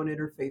it's now an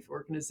interfaith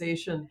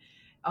organization.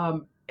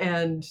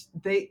 And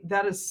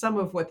that is some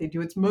of what they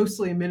do. It's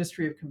mostly a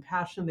ministry of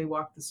compassion. They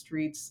walk the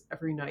streets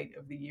every night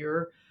of the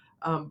year.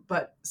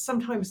 But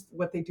sometimes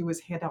what they do is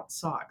hand out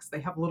socks. They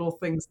have little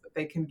things that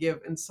they can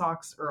give, and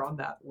socks are on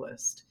that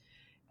list.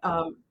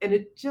 And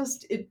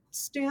it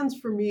stands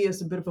for me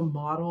as a bit of a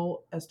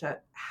model as to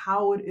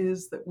how it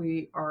is that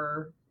we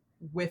are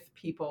with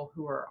people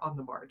who are on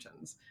the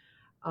margins.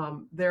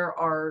 There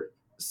are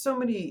so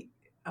many,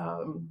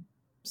 um,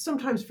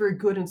 sometimes very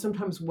good and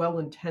sometimes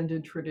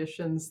well-intended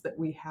traditions that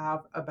we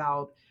have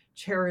about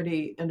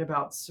charity and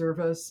about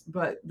service,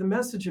 but the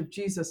message of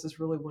Jesus is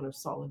really one of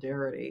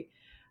solidarity.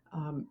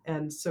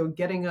 And so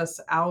getting us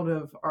out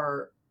of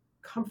our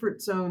comfort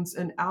zones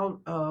and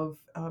out of,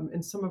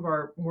 in some of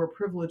our more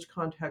privileged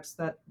contexts,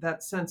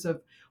 that sense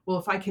of, well,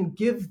 if I can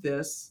give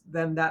this,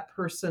 then that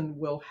person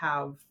will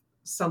have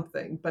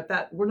something, but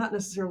that we're not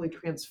necessarily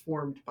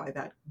transformed by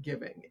that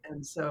giving.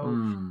 And so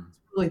Mm. it's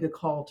really the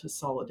call to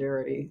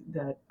solidarity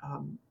that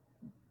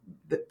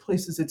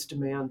places its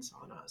demands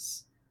on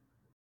us.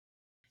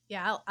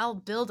 Yeah, I'll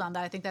build on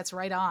that. I think that's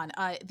right on.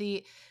 I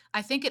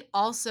think it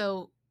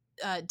also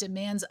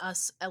demands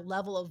us a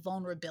level of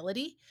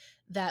vulnerability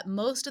that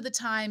most of the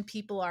time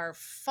people are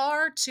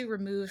far too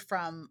removed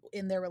from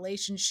in their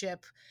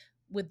relationship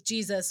with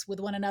Jesus, with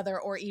one another,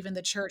 or even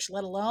the church,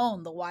 let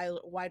alone the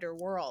wider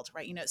world,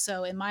 right?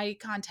 So in my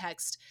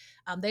context,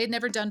 they had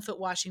never done foot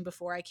washing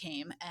before I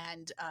came,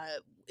 and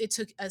it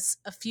took us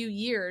a few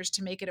years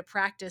to make it a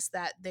practice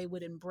that they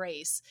would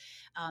embrace.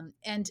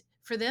 And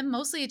for them,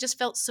 mostly it just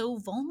felt so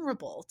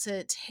vulnerable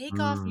to take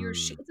off your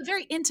shoe. Mm. It's a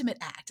very intimate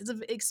act,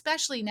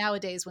 especially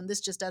nowadays when this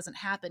just doesn't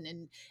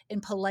happen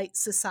in polite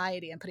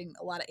society. I'm putting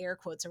a lot of air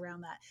quotes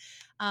around that.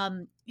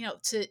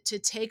 To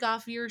take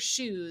off your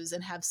shoes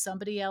and have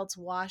somebody else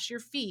wash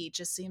your feet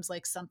just seems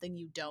like something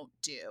you don't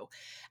do.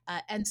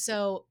 And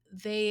so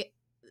they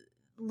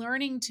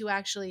learning to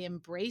actually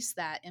embrace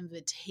that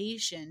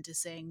invitation to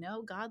saying,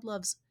 no, God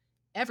loves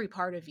every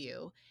part of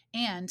you.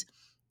 And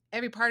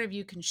every part of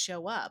you can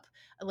show up.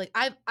 Like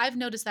I've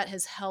noticed that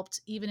has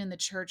helped even in the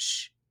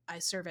church I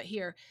serve at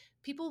here.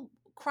 People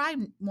cry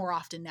more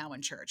often now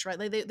in church, right?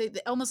 Like they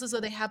almost as though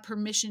they have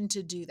permission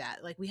to do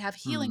that. Like we have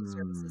healing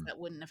services Mm. that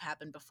wouldn't have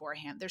happened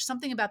beforehand. There's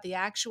something about the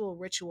actual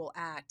ritual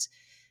act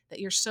that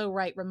you're so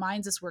right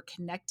reminds us we're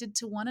connected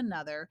to one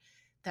another,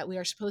 that we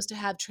are supposed to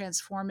have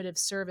transformative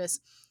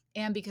service.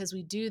 And because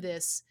we do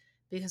this,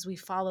 because we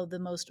follow the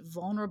most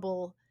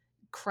vulnerable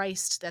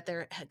Christ that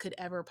there could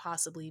ever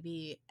possibly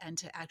be, and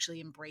to actually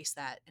embrace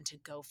that and to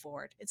go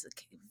forward. It's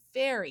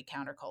very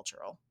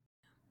countercultural.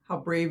 How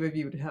brave of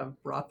you to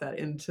have brought that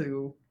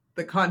into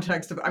the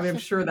context of, I mean, I'm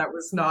sure that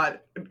was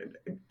not,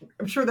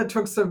 I'm sure that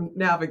took some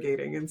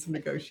navigating and some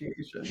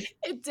negotiation.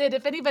 It did.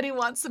 If anybody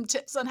wants some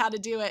tips on how to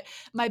do it,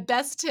 my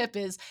best tip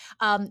is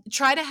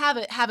try to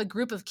have a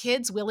group of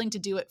kids willing to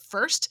do it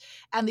first,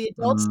 and the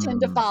adults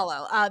tend to Mm.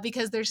 follow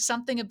because there's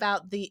something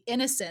about the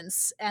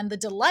innocence and the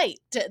delight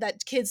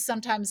that kids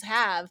sometimes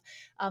have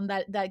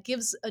that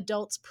gives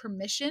adults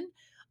permission,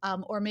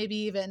 or maybe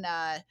even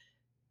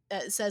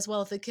says,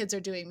 well, if the kids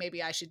are doing,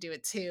 maybe I should do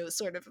it too,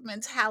 sort of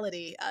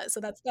mentality. So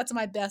that's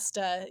my best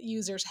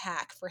user's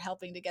hack for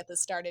helping to get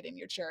this started in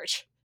your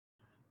church.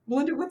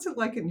 Melinda, what's it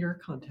like in your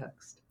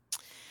context?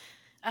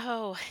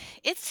 Oh,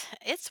 it's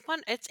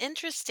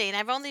interesting.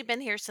 I've only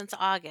been here since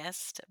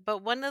August,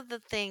 but one of the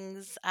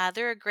things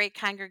they're a great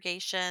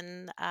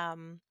congregation.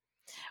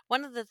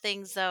 One of the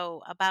things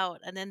though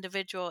about an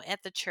individual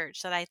at the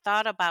church that I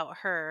thought about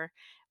her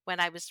when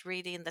I was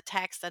reading the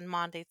text on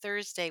Maundy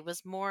Thursday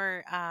was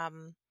more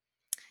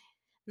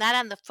not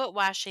on the foot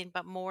washing,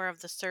 but more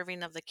of the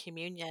serving of the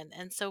communion.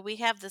 And so we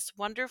have this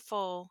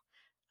wonderful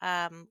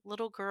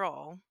little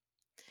girl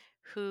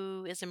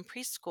who is in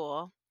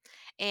preschool,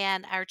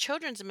 and our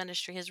children's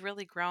ministry has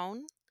really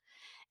grown.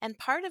 And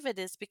part of it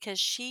is because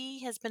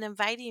she has been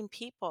inviting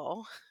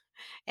people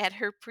at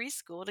her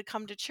preschool to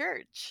come to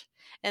church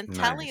and Nice.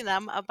 telling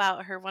them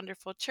about her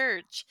wonderful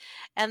church.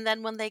 And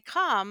then when they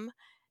come,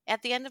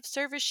 at the end of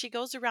service, she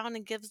goes around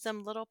and gives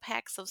them little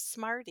packs of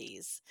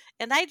Smarties.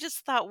 And I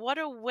just thought, what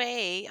a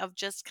way of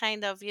just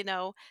kind of,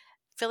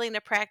 filling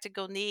a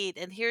practical need.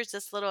 And here's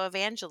this little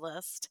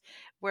evangelist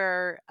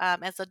where,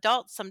 as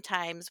adults,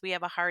 sometimes we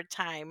have a hard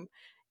time,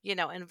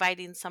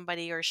 inviting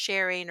somebody or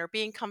sharing or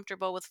being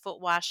comfortable with foot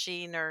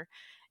washing or,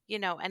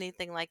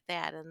 anything like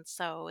that. And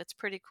so it's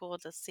pretty cool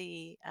to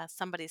see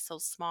somebody so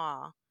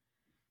small,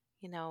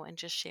 and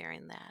just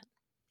sharing that.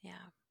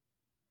 Yeah.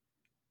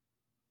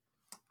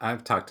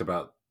 I've talked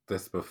about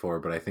this before,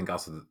 but I think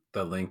also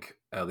the link,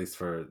 at least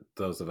for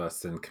those of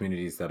us in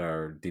communities that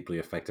are deeply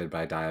affected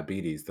by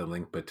diabetes, the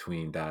link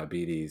between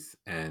diabetes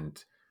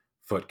and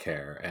foot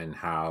care, and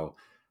how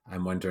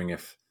I'm wondering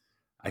if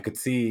I could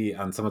see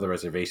on some of the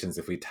reservations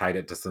if we tied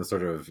it to some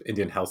sort of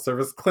Indian Health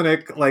Service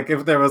clinic, like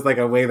if there was like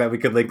a way that we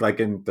could link, like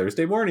in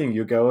Thursday morning,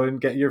 you go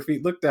and get your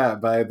feet looked at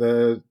by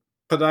the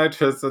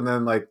podiatrist, and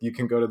then like you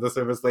can go to the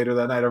service later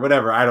that night or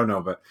whatever. I don't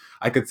know, but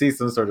I could see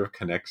some sort of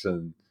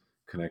connection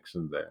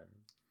there.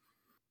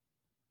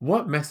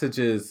 What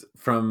messages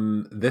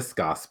from this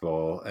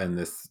gospel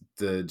and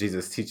the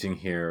Jesus teaching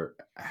here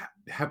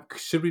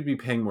should we be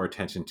paying more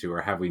attention to, or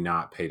have we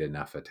not paid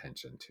enough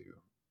attention to?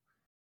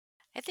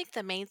 I think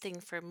the main thing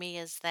for me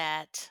is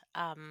that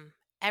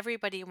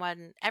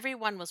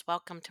everyone was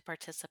welcome to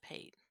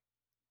participate,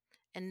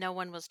 and no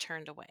one was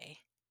turned away.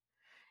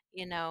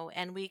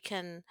 And we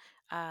can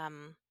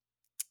um,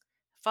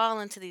 fall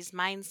into these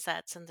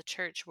mindsets in the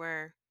church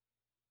where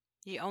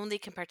you only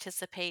can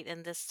participate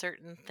in this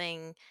certain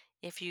thing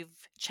if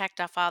you've checked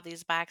off all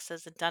these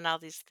boxes and done all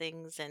these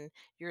things and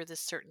you're this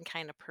certain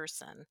kind of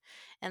person.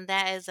 And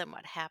that isn't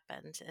what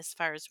happened as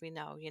far as we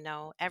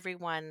know.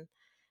 Everyone,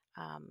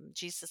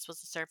 Jesus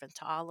was a servant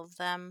to all of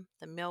them.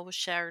 The meal was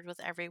shared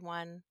with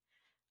everyone.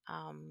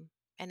 Um,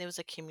 and it was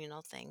a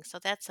communal thing. So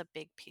that's a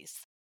big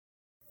piece.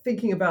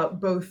 Thinking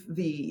about both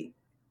the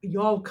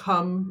y'all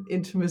come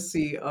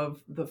intimacy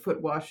of the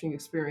foot washing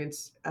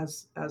experience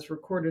as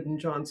recorded in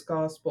John's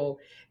gospel,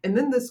 and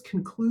then this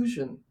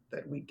conclusion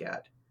that we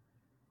get,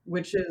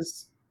 which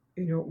is,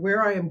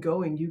 where I am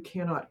going, you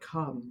cannot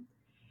come.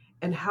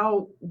 And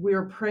how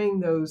we're praying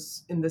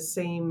those in the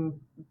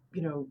same,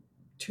 you know,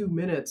 2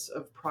 minutes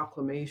of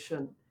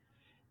proclamation.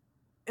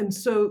 And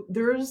so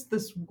there is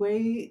this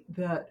way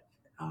that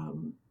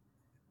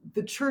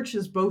the church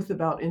is both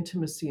about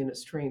intimacy and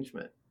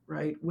estrangement,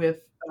 right?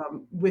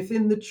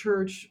 Within the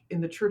church,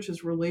 in the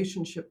church's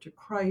relationship to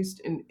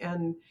Christ, and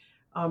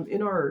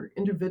in our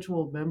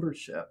individual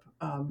membership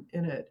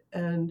in it,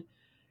 and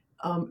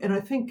I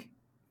think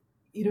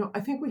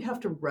we have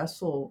to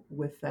wrestle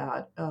with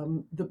that.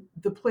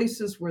 The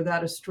places where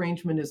that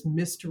estrangement is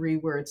mystery,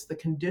 where it's the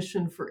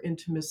condition for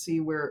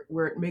intimacy, where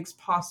it makes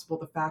possible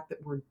the fact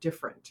that we're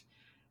different,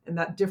 and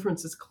that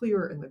difference is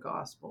clear in the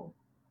gospel.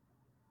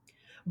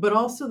 But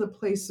also the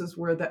places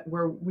where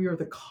we are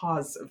the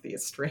cause of the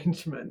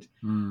estrangement,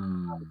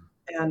 Hmm.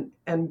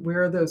 and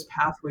where those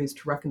pathways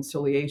to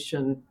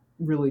reconciliation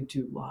really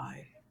do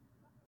lie.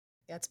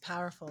 Yeah, it's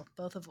powerful.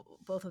 Both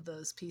of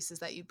those pieces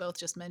that you both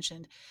just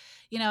mentioned.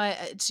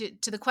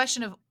 To the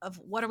question of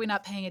what are we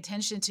not paying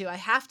attention to, I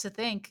have to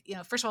think.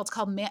 First of all, it's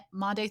called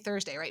Maundy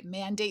Thursday, right?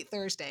 Mandate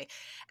Thursday,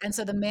 and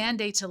so the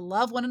mandate to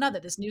love one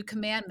another, this new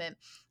commandment.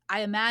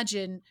 I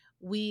imagine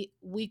we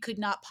could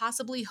not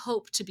possibly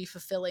hope to be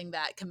fulfilling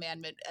that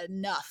commandment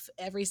enough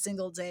every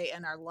single day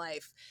in our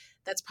life.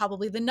 That's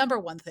probably the number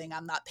one thing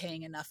I'm not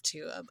paying enough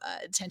to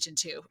attention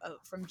to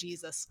from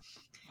Jesus.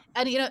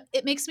 And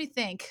it makes me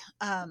think,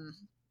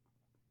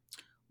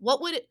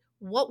 what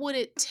would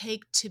it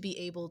take to be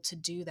able to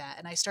do that?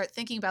 And I start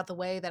thinking about the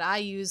way that I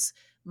use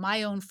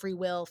my own free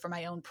will for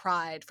my own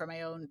pride, for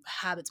my own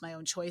habits, my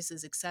own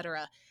choices,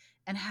 etc.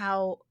 And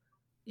how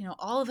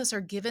all of us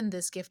are given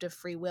this gift of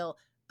free will,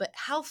 but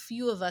how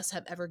few of us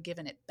have ever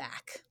given it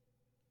back,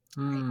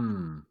 right?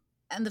 Hmm.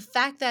 And the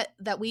fact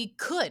that we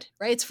could,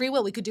 right? It's free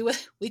will. We could do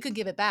it. We could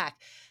give it back.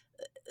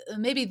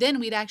 Maybe then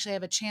we'd actually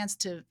have a chance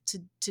to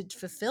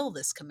fulfill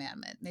this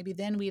commandment. Maybe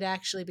then we'd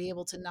actually be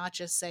able to not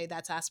just say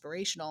that's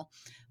aspirational,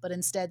 but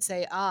instead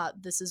say,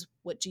 this is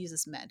what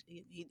Jesus meant.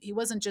 He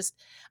wasn't just.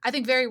 I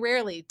think very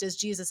rarely does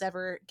Jesus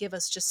ever give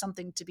us just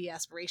something to be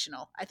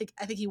aspirational. I think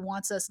he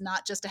wants us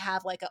not just to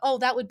have like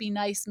that would be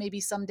nice.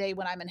 Maybe someday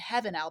when I'm in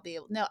heaven I'll be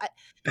able. No,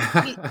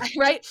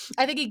 right.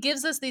 I think he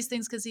gives us these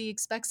things because he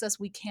expects us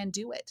we can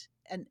do it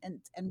and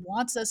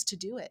wants us to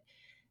do it,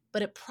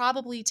 but it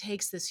probably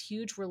takes this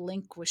huge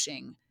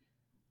relinquishing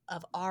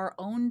of our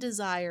own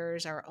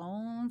desires, our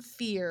own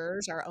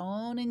fears, our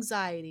own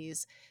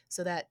anxieties,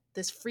 so that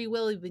this free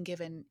will we've been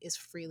given is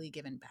freely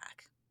given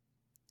back.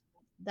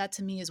 That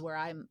to me is where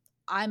I'm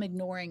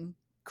ignoring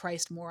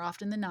Christ more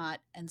often than not,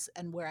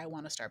 and where I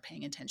want to start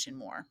paying attention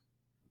more.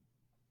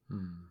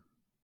 Hmm.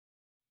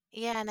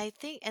 Yeah, and I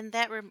think, and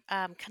that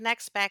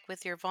connects back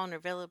with your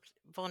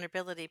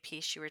vulnerability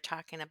piece you were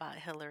talking about,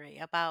 Hillary,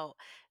 about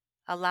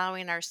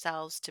allowing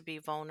ourselves to be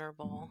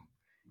vulnerable.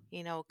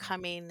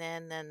 Coming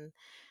in and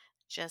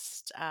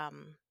just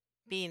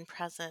being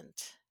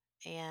present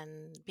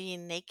and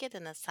being naked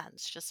in a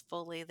sense, just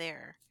fully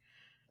there.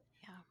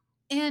 Yeah.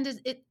 And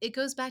it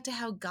goes back to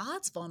how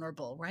God's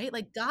vulnerable, right?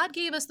 Like God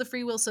gave us the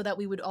free will so that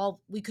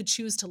we could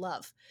choose to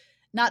love.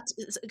 Not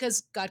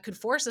because God could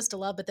force us to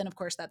love, but then of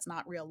course that's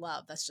not real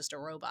love. That's just a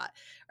robot.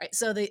 Right.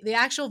 So the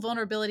actual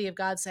vulnerability of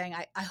God saying,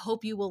 I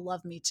hope you will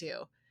love me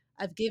too.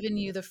 I've given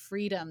you the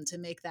freedom to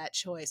make that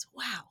choice.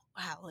 Wow.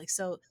 Wow. Like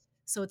so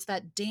it's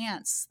that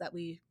dance that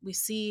we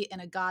see in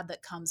a God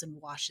that comes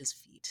and washes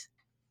feet.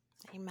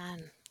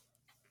 Amen.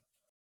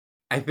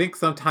 I think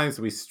sometimes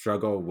we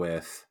struggle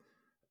with,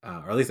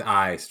 or at least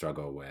I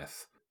struggle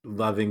with,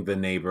 loving the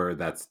neighbor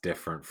that's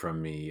different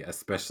from me,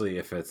 especially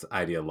if it's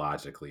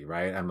ideologically,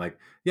 right? I'm like,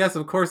 yes,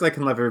 of course I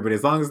can love everybody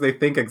as long as they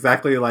think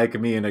exactly like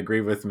me and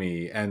agree with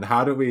me. And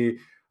how do we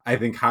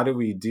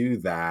do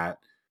that?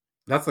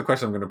 That's the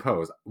question I'm going to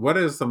pose. What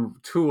are some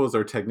tools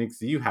or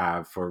techniques you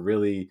have for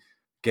really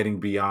getting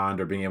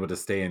beyond or being able to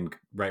stay in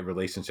right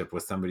relationship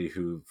with somebody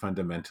who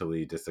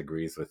fundamentally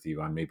disagrees with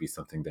you on maybe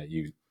something that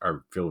you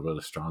are feel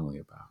really strongly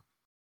about?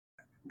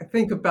 I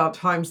think about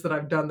times that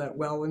I've done that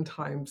well and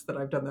times that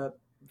I've done that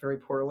very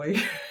poorly.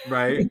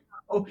 Right. You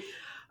know?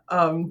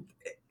 Um,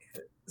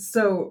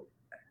 so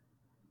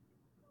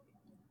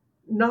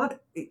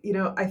not,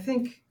 I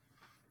think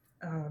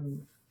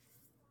um,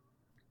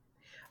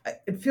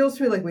 it feels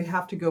to me like we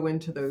have to go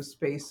into those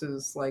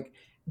spaces like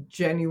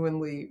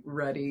genuinely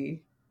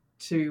ready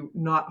to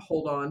not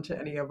hold on to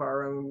any of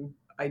our own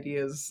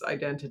ideas,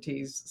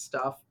 identities,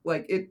 stuff.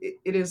 Like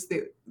it is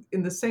the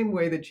in the same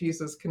way that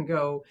Jesus can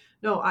go,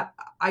 no,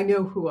 I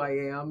know who I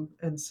am,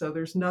 and so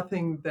there's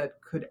nothing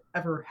that could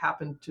ever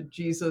happen to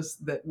Jesus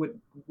that would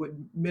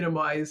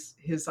minimize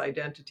his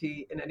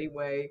identity in any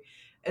way.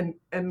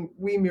 And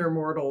we mere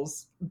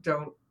mortals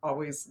don't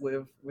always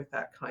live with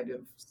that kind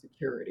of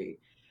security.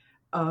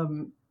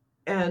 um,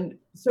 and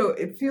so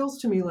it feels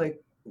to me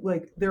like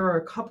there are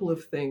a couple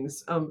of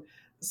things.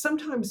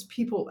 Sometimes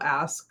people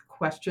ask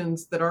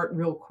questions that aren't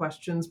real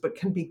questions but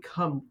can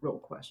become real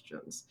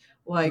questions,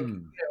 like,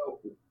 Hmm.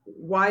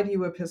 why do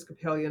you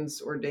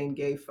Episcopalians ordain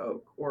gay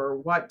folk, or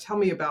what? Tell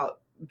me about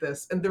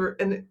this. And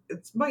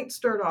it might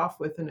start off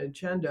with an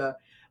agenda,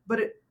 but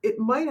it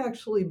might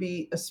actually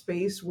be a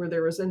space where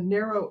there is a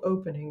narrow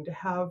opening to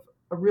have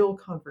a real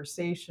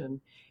conversation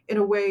in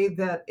a way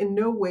that in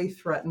no way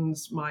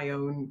threatens my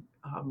own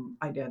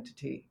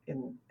identity.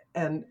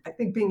 And I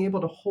think being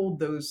able to hold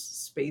those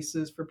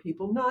spaces for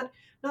people, not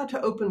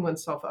to open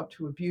oneself up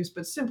to abuse,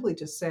 but simply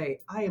to say,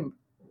 I am,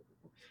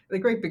 in the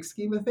great big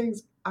scheme of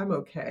things, I'm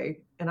okay,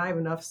 and I have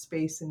enough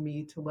space in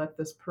me to let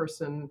this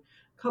person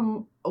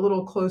come a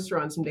little closer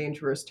on some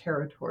dangerous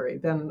territory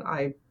than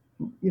I,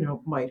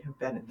 might have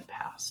been in the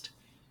past.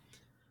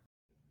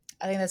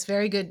 I think that's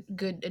very good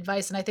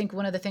advice. And I think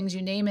one of the things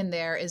you name in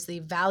there is the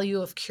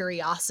value of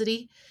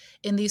curiosity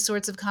in these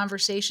sorts of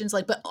conversations,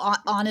 like, but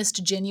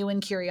honest, genuine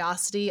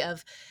curiosity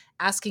of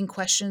asking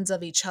questions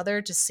of each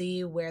other to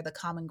see where the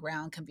common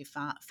ground can be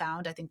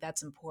found. I think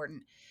that's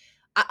important.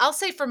 I'll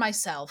say for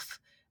myself,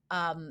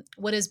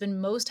 what has been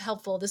most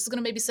helpful. This is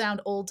going to maybe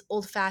sound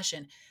old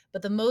fashioned,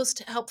 but the most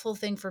helpful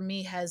thing for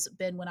me has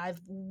been when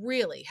I've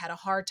really had a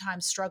hard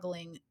time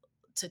struggling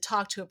to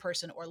talk to a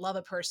person or love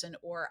a person,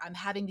 or I'm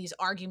having these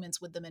arguments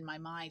with them in my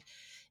mind,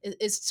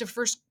 is to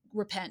first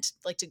repent,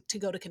 like to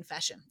go to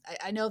confession.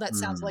 I know that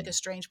sounds like Hmm. a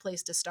strange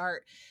place to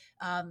start,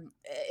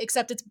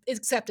 except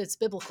it's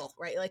biblical,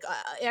 right? Like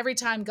every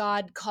time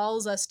God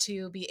calls us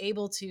to be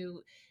able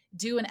to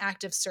do an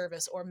act of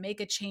service or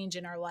make a change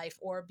in our life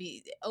or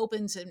be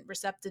open and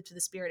receptive to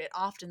the Spirit, it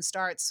often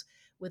starts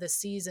with a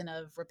season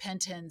of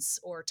repentance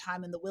or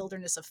time in the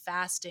wilderness of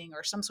fasting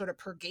or some sort of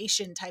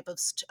purgation type of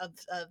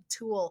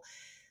tool,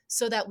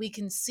 so that we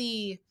can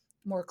see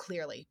more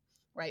clearly,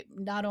 right?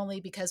 Not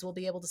only because we'll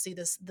be able to see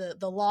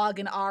the log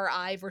in our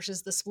eye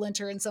versus the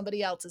splinter in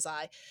somebody else's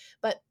eye,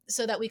 but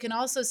so that we can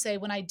also say,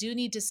 when I do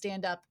need to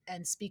stand up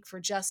and speak for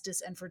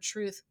justice and for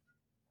truth,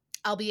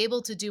 I'll be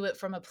able to do it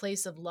from a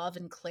place of love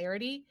and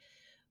clarity,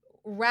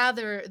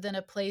 rather than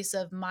a place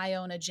of my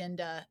own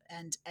agenda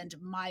and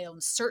my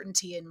own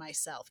certainty in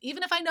myself,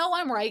 even if I know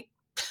I'm right.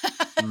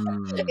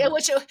 Yeah, Hmm.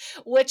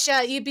 which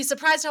you'd be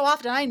surprised how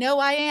often I know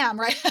I am,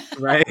 right?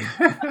 Right.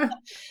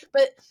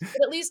 But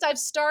at least I've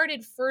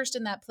started first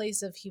in that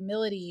place of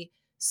humility,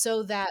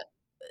 so that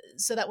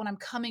when I'm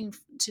coming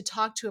to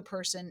talk to a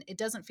person, it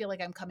doesn't feel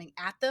like I'm coming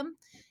at them.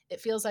 It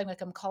feels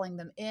like I'm calling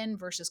them in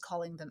versus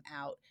calling them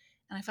out.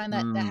 And I find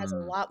that that has a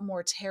Hmm. lot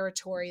more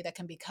territory that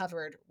can be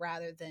covered,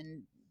 rather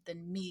than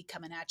me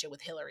coming at you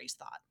with Hillary's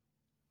thought.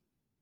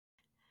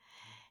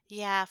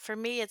 Yeah, for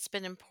me, it's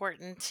been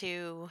important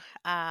to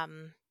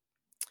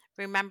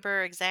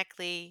remember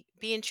exactly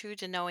being true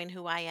to knowing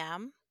who I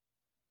am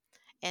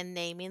and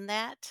naming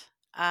that.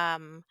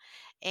 And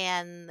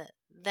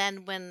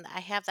then when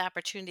I have the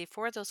opportunity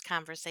for those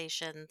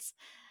conversations,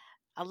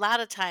 a lot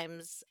of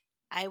times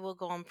I will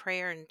go in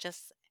prayer and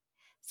just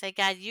say,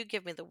 God, you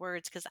give me the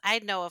words, because I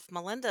know if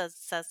Melinda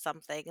says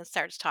something and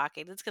starts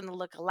talking, it's going to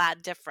look a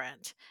lot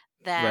different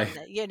Right.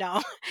 than,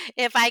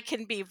 if I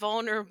can be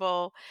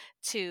vulnerable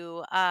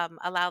to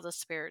allow the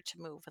Spirit to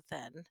move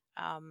within,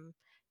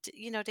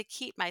 to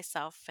keep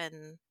myself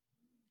in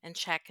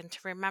check and to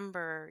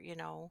remember,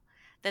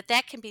 that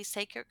that can be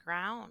sacred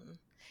ground.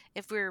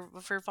 If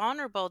we're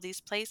vulnerable,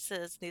 these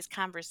places, these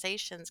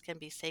conversations can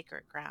be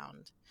sacred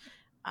ground.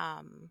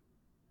 Um,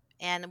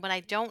 and when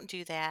I don't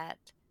do that,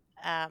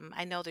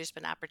 I know there's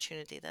been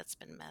opportunity that's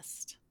been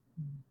missed.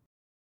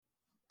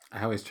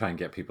 I always try and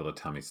get people to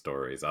tell me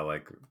stories. I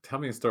like, tell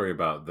me a story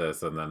about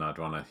this, and then I'd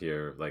want to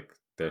hear like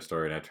their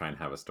story, and I try and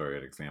have a story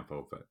and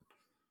example. But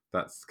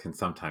that's can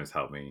sometimes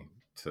help me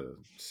to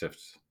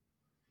shift.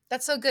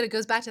 That's so good. It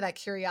goes back to that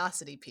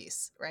curiosity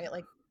piece, right?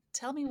 Like,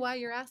 tell me why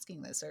you're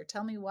asking this, or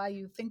tell me why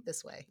you think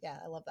this way. Yeah,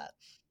 I love that.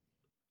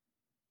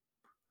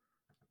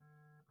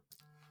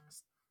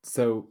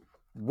 So,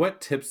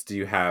 what tips do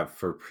you have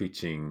for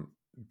preaching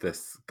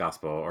this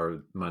gospel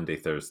or Monday,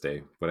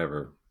 Thursday,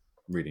 whatever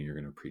reading you're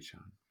going to preach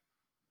on?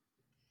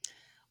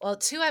 Well,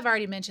 two I've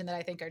already mentioned that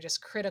I think are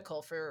just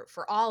critical for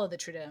all of the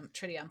Triduum.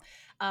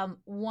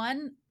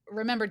 One,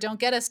 remember, don't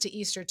get us to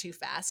Easter too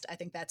fast. I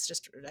think that's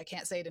just, I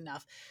can't say it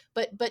enough.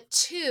 But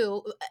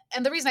two,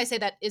 and the reason I say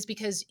that is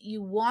because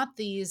you want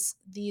these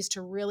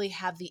to really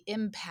have the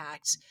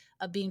impact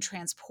of being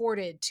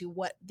transported to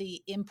what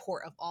the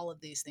import of all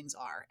of these things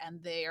are.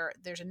 And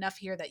there's enough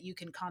here that you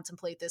can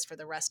contemplate this for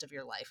the rest of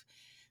your life.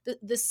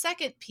 The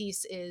second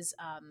piece is,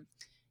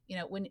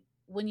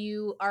 when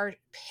you are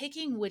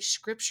picking which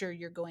scripture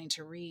you're going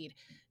to read,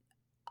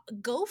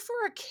 go for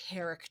a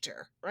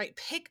character, right?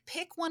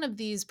 Pick one of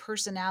these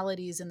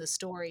personalities in the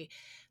story.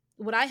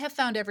 What I have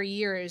found every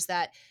year is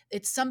that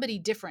it's somebody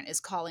different is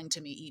calling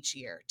to me each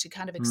year to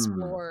kind of Hmm.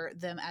 explore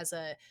them as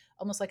a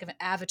almost like an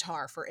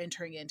avatar for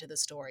entering into the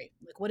story.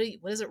 Like what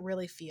does it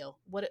really feel?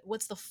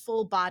 What's the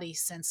full body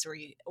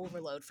sensory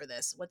overload for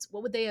this? What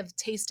would they have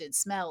tasted,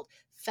 smelled,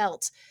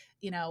 felt?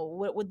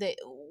 Where would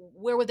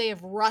they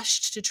have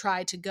rushed to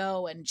try to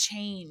go and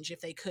change if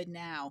they could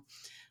now?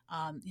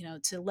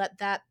 To let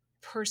that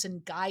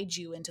person guide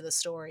you into the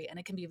story, and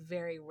it can be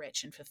very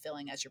rich and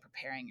fulfilling as you're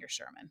preparing your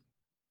sermon.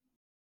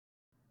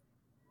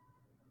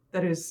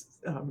 That is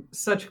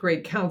such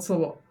great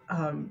counsel.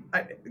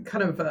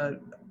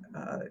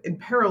 In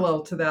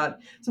parallel to that,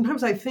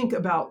 sometimes I think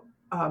about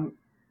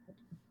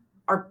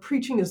our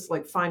preaching is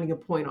like finding a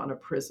point on a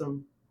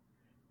prism.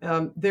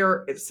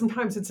 There,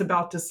 sometimes it's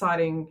about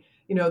deciding.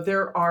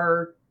 There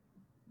are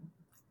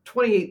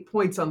 28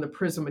 points on the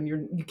prism, and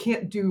you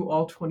can't do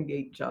all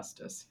 28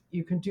 justice.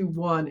 You can do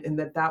one, and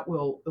that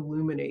will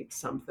illuminate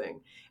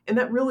something, and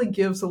that really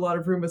gives a lot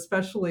of room,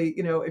 especially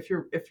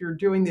if you're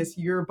doing this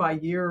year by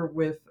year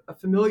with a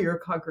familiar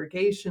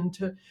congregation,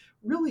 to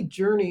really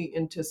journey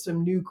into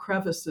some new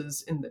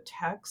crevices in the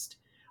text,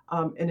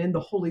 and in the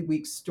Holy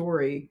Week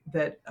story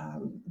that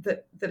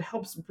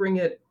helps bring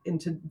it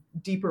into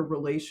deeper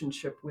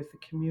relationship with the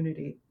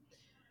community.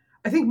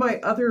 I think my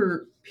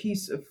other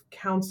piece of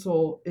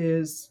counsel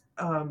is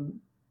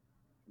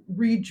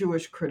read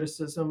Jewish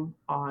criticism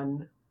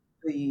on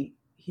the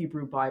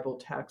Hebrew Bible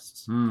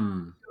texts.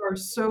 Hmm. We are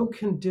so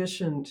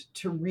conditioned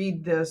to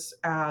read this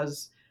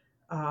as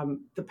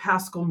the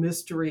Paschal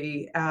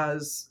mystery,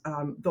 as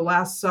the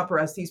Last Supper,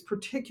 as these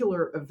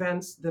particular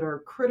events that are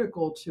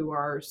critical to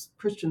our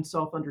Christian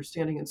self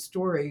understanding and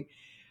story.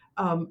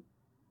 Um,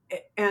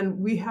 and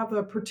we have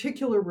a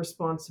particular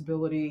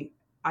responsibility,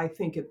 I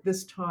think, at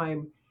this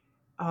time,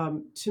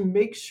 to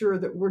make sure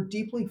that we're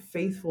deeply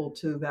faithful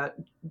to that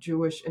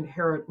Jewish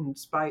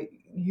inheritance by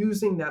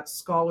using that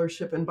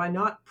scholarship and by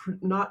not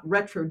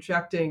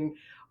retrojecting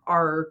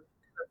our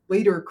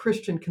later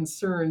Christian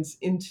concerns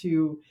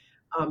into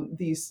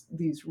these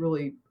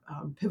really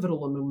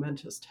pivotal and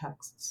momentous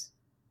texts.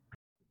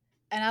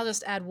 And I'll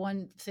just add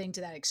one thing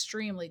to that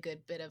extremely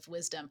good bit of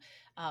wisdom.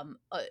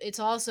 It's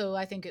also,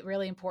 I think,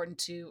 really important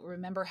to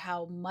remember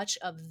how much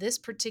of this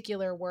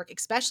particular work,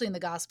 especially in the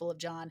Gospel of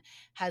John,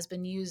 has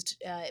been used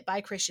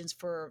by Christians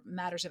for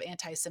matters of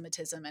anti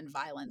Semitism and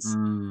violence.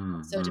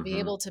 Mm, So to be mhm.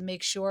 able to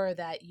make sure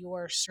that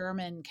your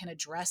sermon can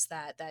address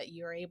that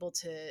you're able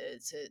to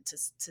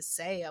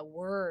say a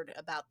word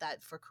about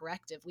that for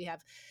corrective. We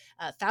have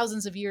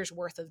thousands of years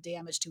worth of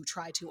damage to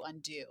try to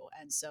undo,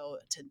 and so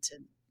to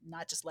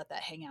not just let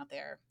that hang out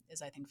there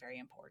is, I think, very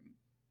important.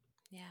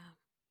 Yeah,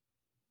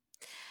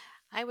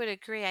 I would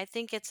agree. I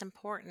think it's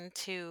important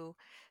to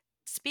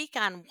speak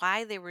on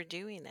why they were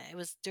doing it. It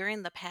was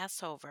during the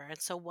Passover,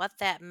 and so what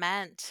that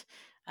meant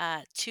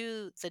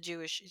to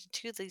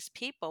these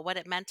people, what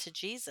it meant to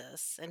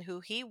Jesus and who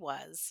he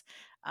was,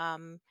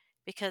 um,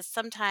 because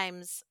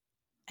sometimes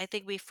I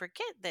think we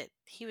forget that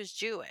he was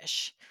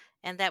Jewish,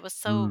 and that was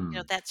so,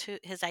 Mm. that's who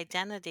his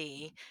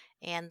identity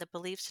and the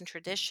beliefs and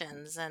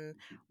traditions, and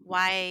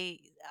why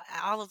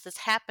all of this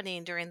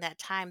happening during that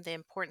time, the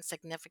important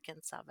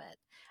significance of it.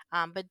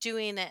 But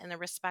doing it in a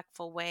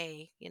respectful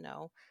way,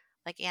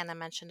 like Anna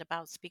mentioned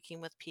about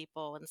speaking with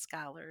people and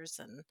scholars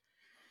and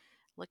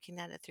looking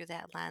at it through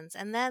that lens.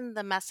 And then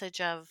the message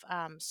of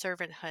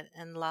servanthood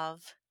and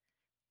love,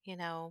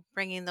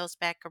 bringing those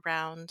back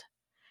around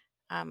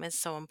is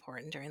so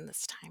important during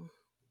this time.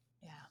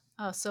 Yeah.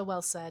 Oh, so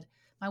well said.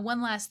 My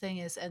one last thing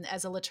is, and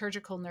as a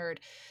liturgical nerd,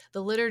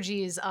 the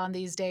liturgies on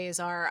these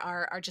days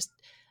are just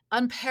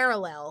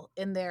unparalleled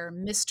in their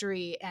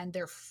mystery and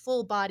their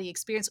full body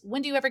experience.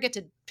 When do you ever get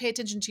to pay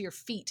attention to your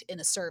feet in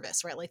a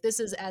service, right? Like this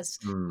is as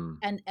Mm.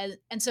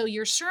 and so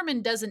your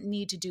sermon doesn't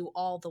need to do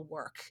all the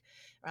work.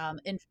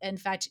 In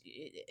fact,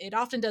 it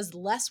often does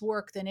less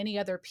work than any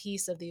other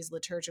piece of these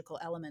liturgical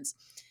elements.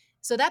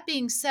 So that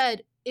being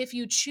said, if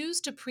you choose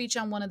to preach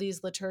on one of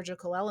these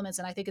liturgical elements,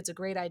 and I think it's a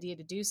great idea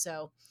to do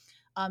so,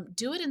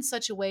 do it in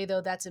such a way,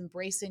 though, that's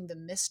embracing the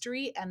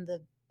mystery and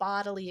the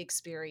bodily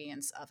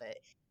experience of it.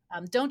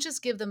 Don't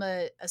just give them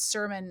a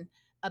sermon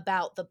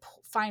about the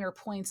finer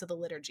points of the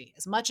liturgy.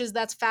 As much as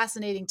that's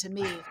fascinating to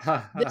me,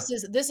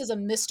 this is a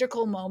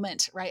mystical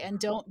moment, right? And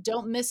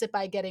don't miss it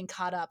by getting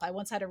caught up. I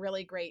once had a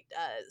really great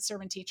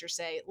sermon teacher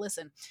say,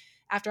 "Listen,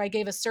 after I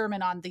gave a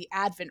sermon on the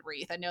Advent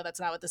wreath. I know that's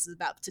not what this is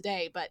about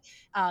today, but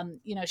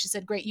she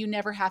said, "Great, you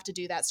never have to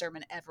do that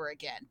sermon ever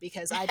again,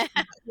 because I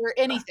didn't hear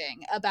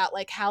anything about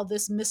like how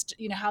this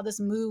how this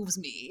moves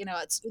me.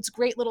 It's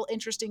great little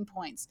interesting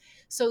points.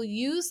 So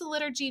use the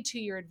liturgy to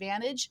your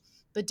advantage,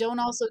 but don't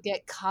also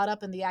get caught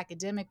up in the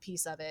academic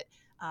piece of it.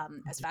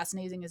 As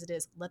fascinating as it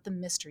is, let the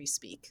mystery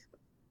speak."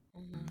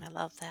 I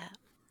love that.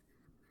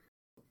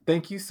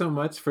 Thank you so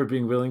much for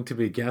being willing to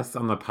be guests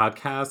on the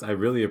podcast. I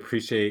really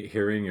appreciate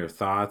hearing your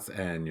thoughts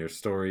and your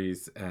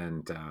stories,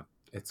 and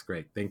it's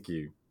great. Thank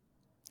you.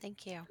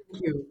 Thank you.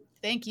 Thank you.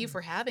 Thank you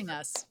for having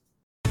us.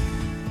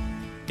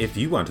 If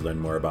you want to learn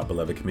more about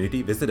Beloved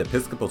Community, visit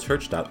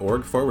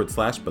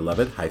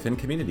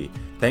episcopalchurch.org/beloved-community.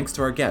 Thanks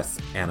to our guests,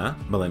 Anna,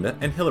 Melinda,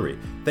 and Hillary.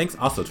 Thanks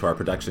also to our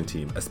production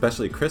team,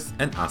 especially Chris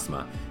and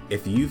Asma.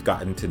 If you've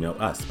gotten to know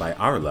us by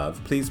our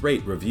love, please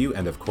rate, review,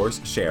 and of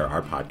course, share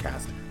our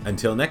podcast.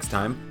 Until next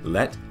time,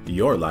 let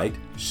your light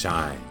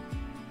shine.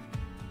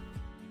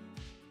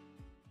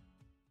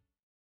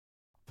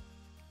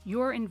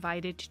 You're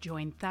invited to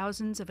join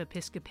thousands of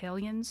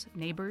Episcopalians,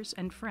 neighbors,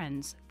 and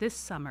friends this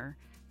summer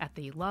at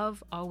the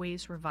Love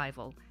Always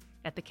Revival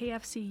at the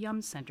KFC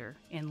Yum Center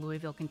in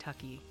Louisville,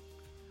 Kentucky.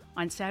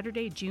 On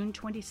Saturday, June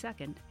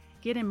 22nd,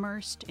 get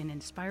immersed in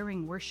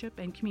inspiring worship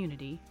and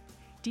community,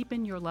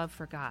 deepen your love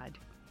for God,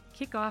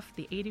 kick off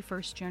the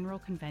 81st General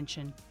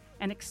Convention,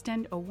 and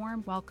extend a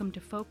warm welcome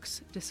to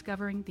folks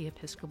discovering the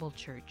Episcopal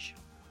Church.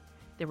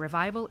 The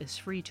revival is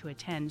free to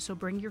attend, so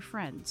bring your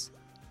friends.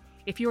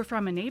 If you're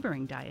from a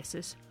neighboring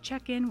diocese,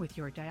 check in with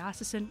your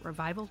diocesan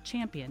revival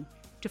champion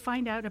to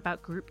find out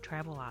about group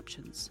travel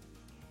options.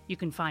 You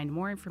can find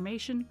more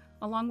information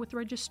along with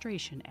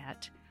registration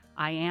at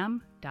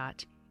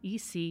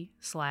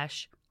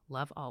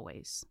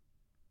iam.ec/lovealways.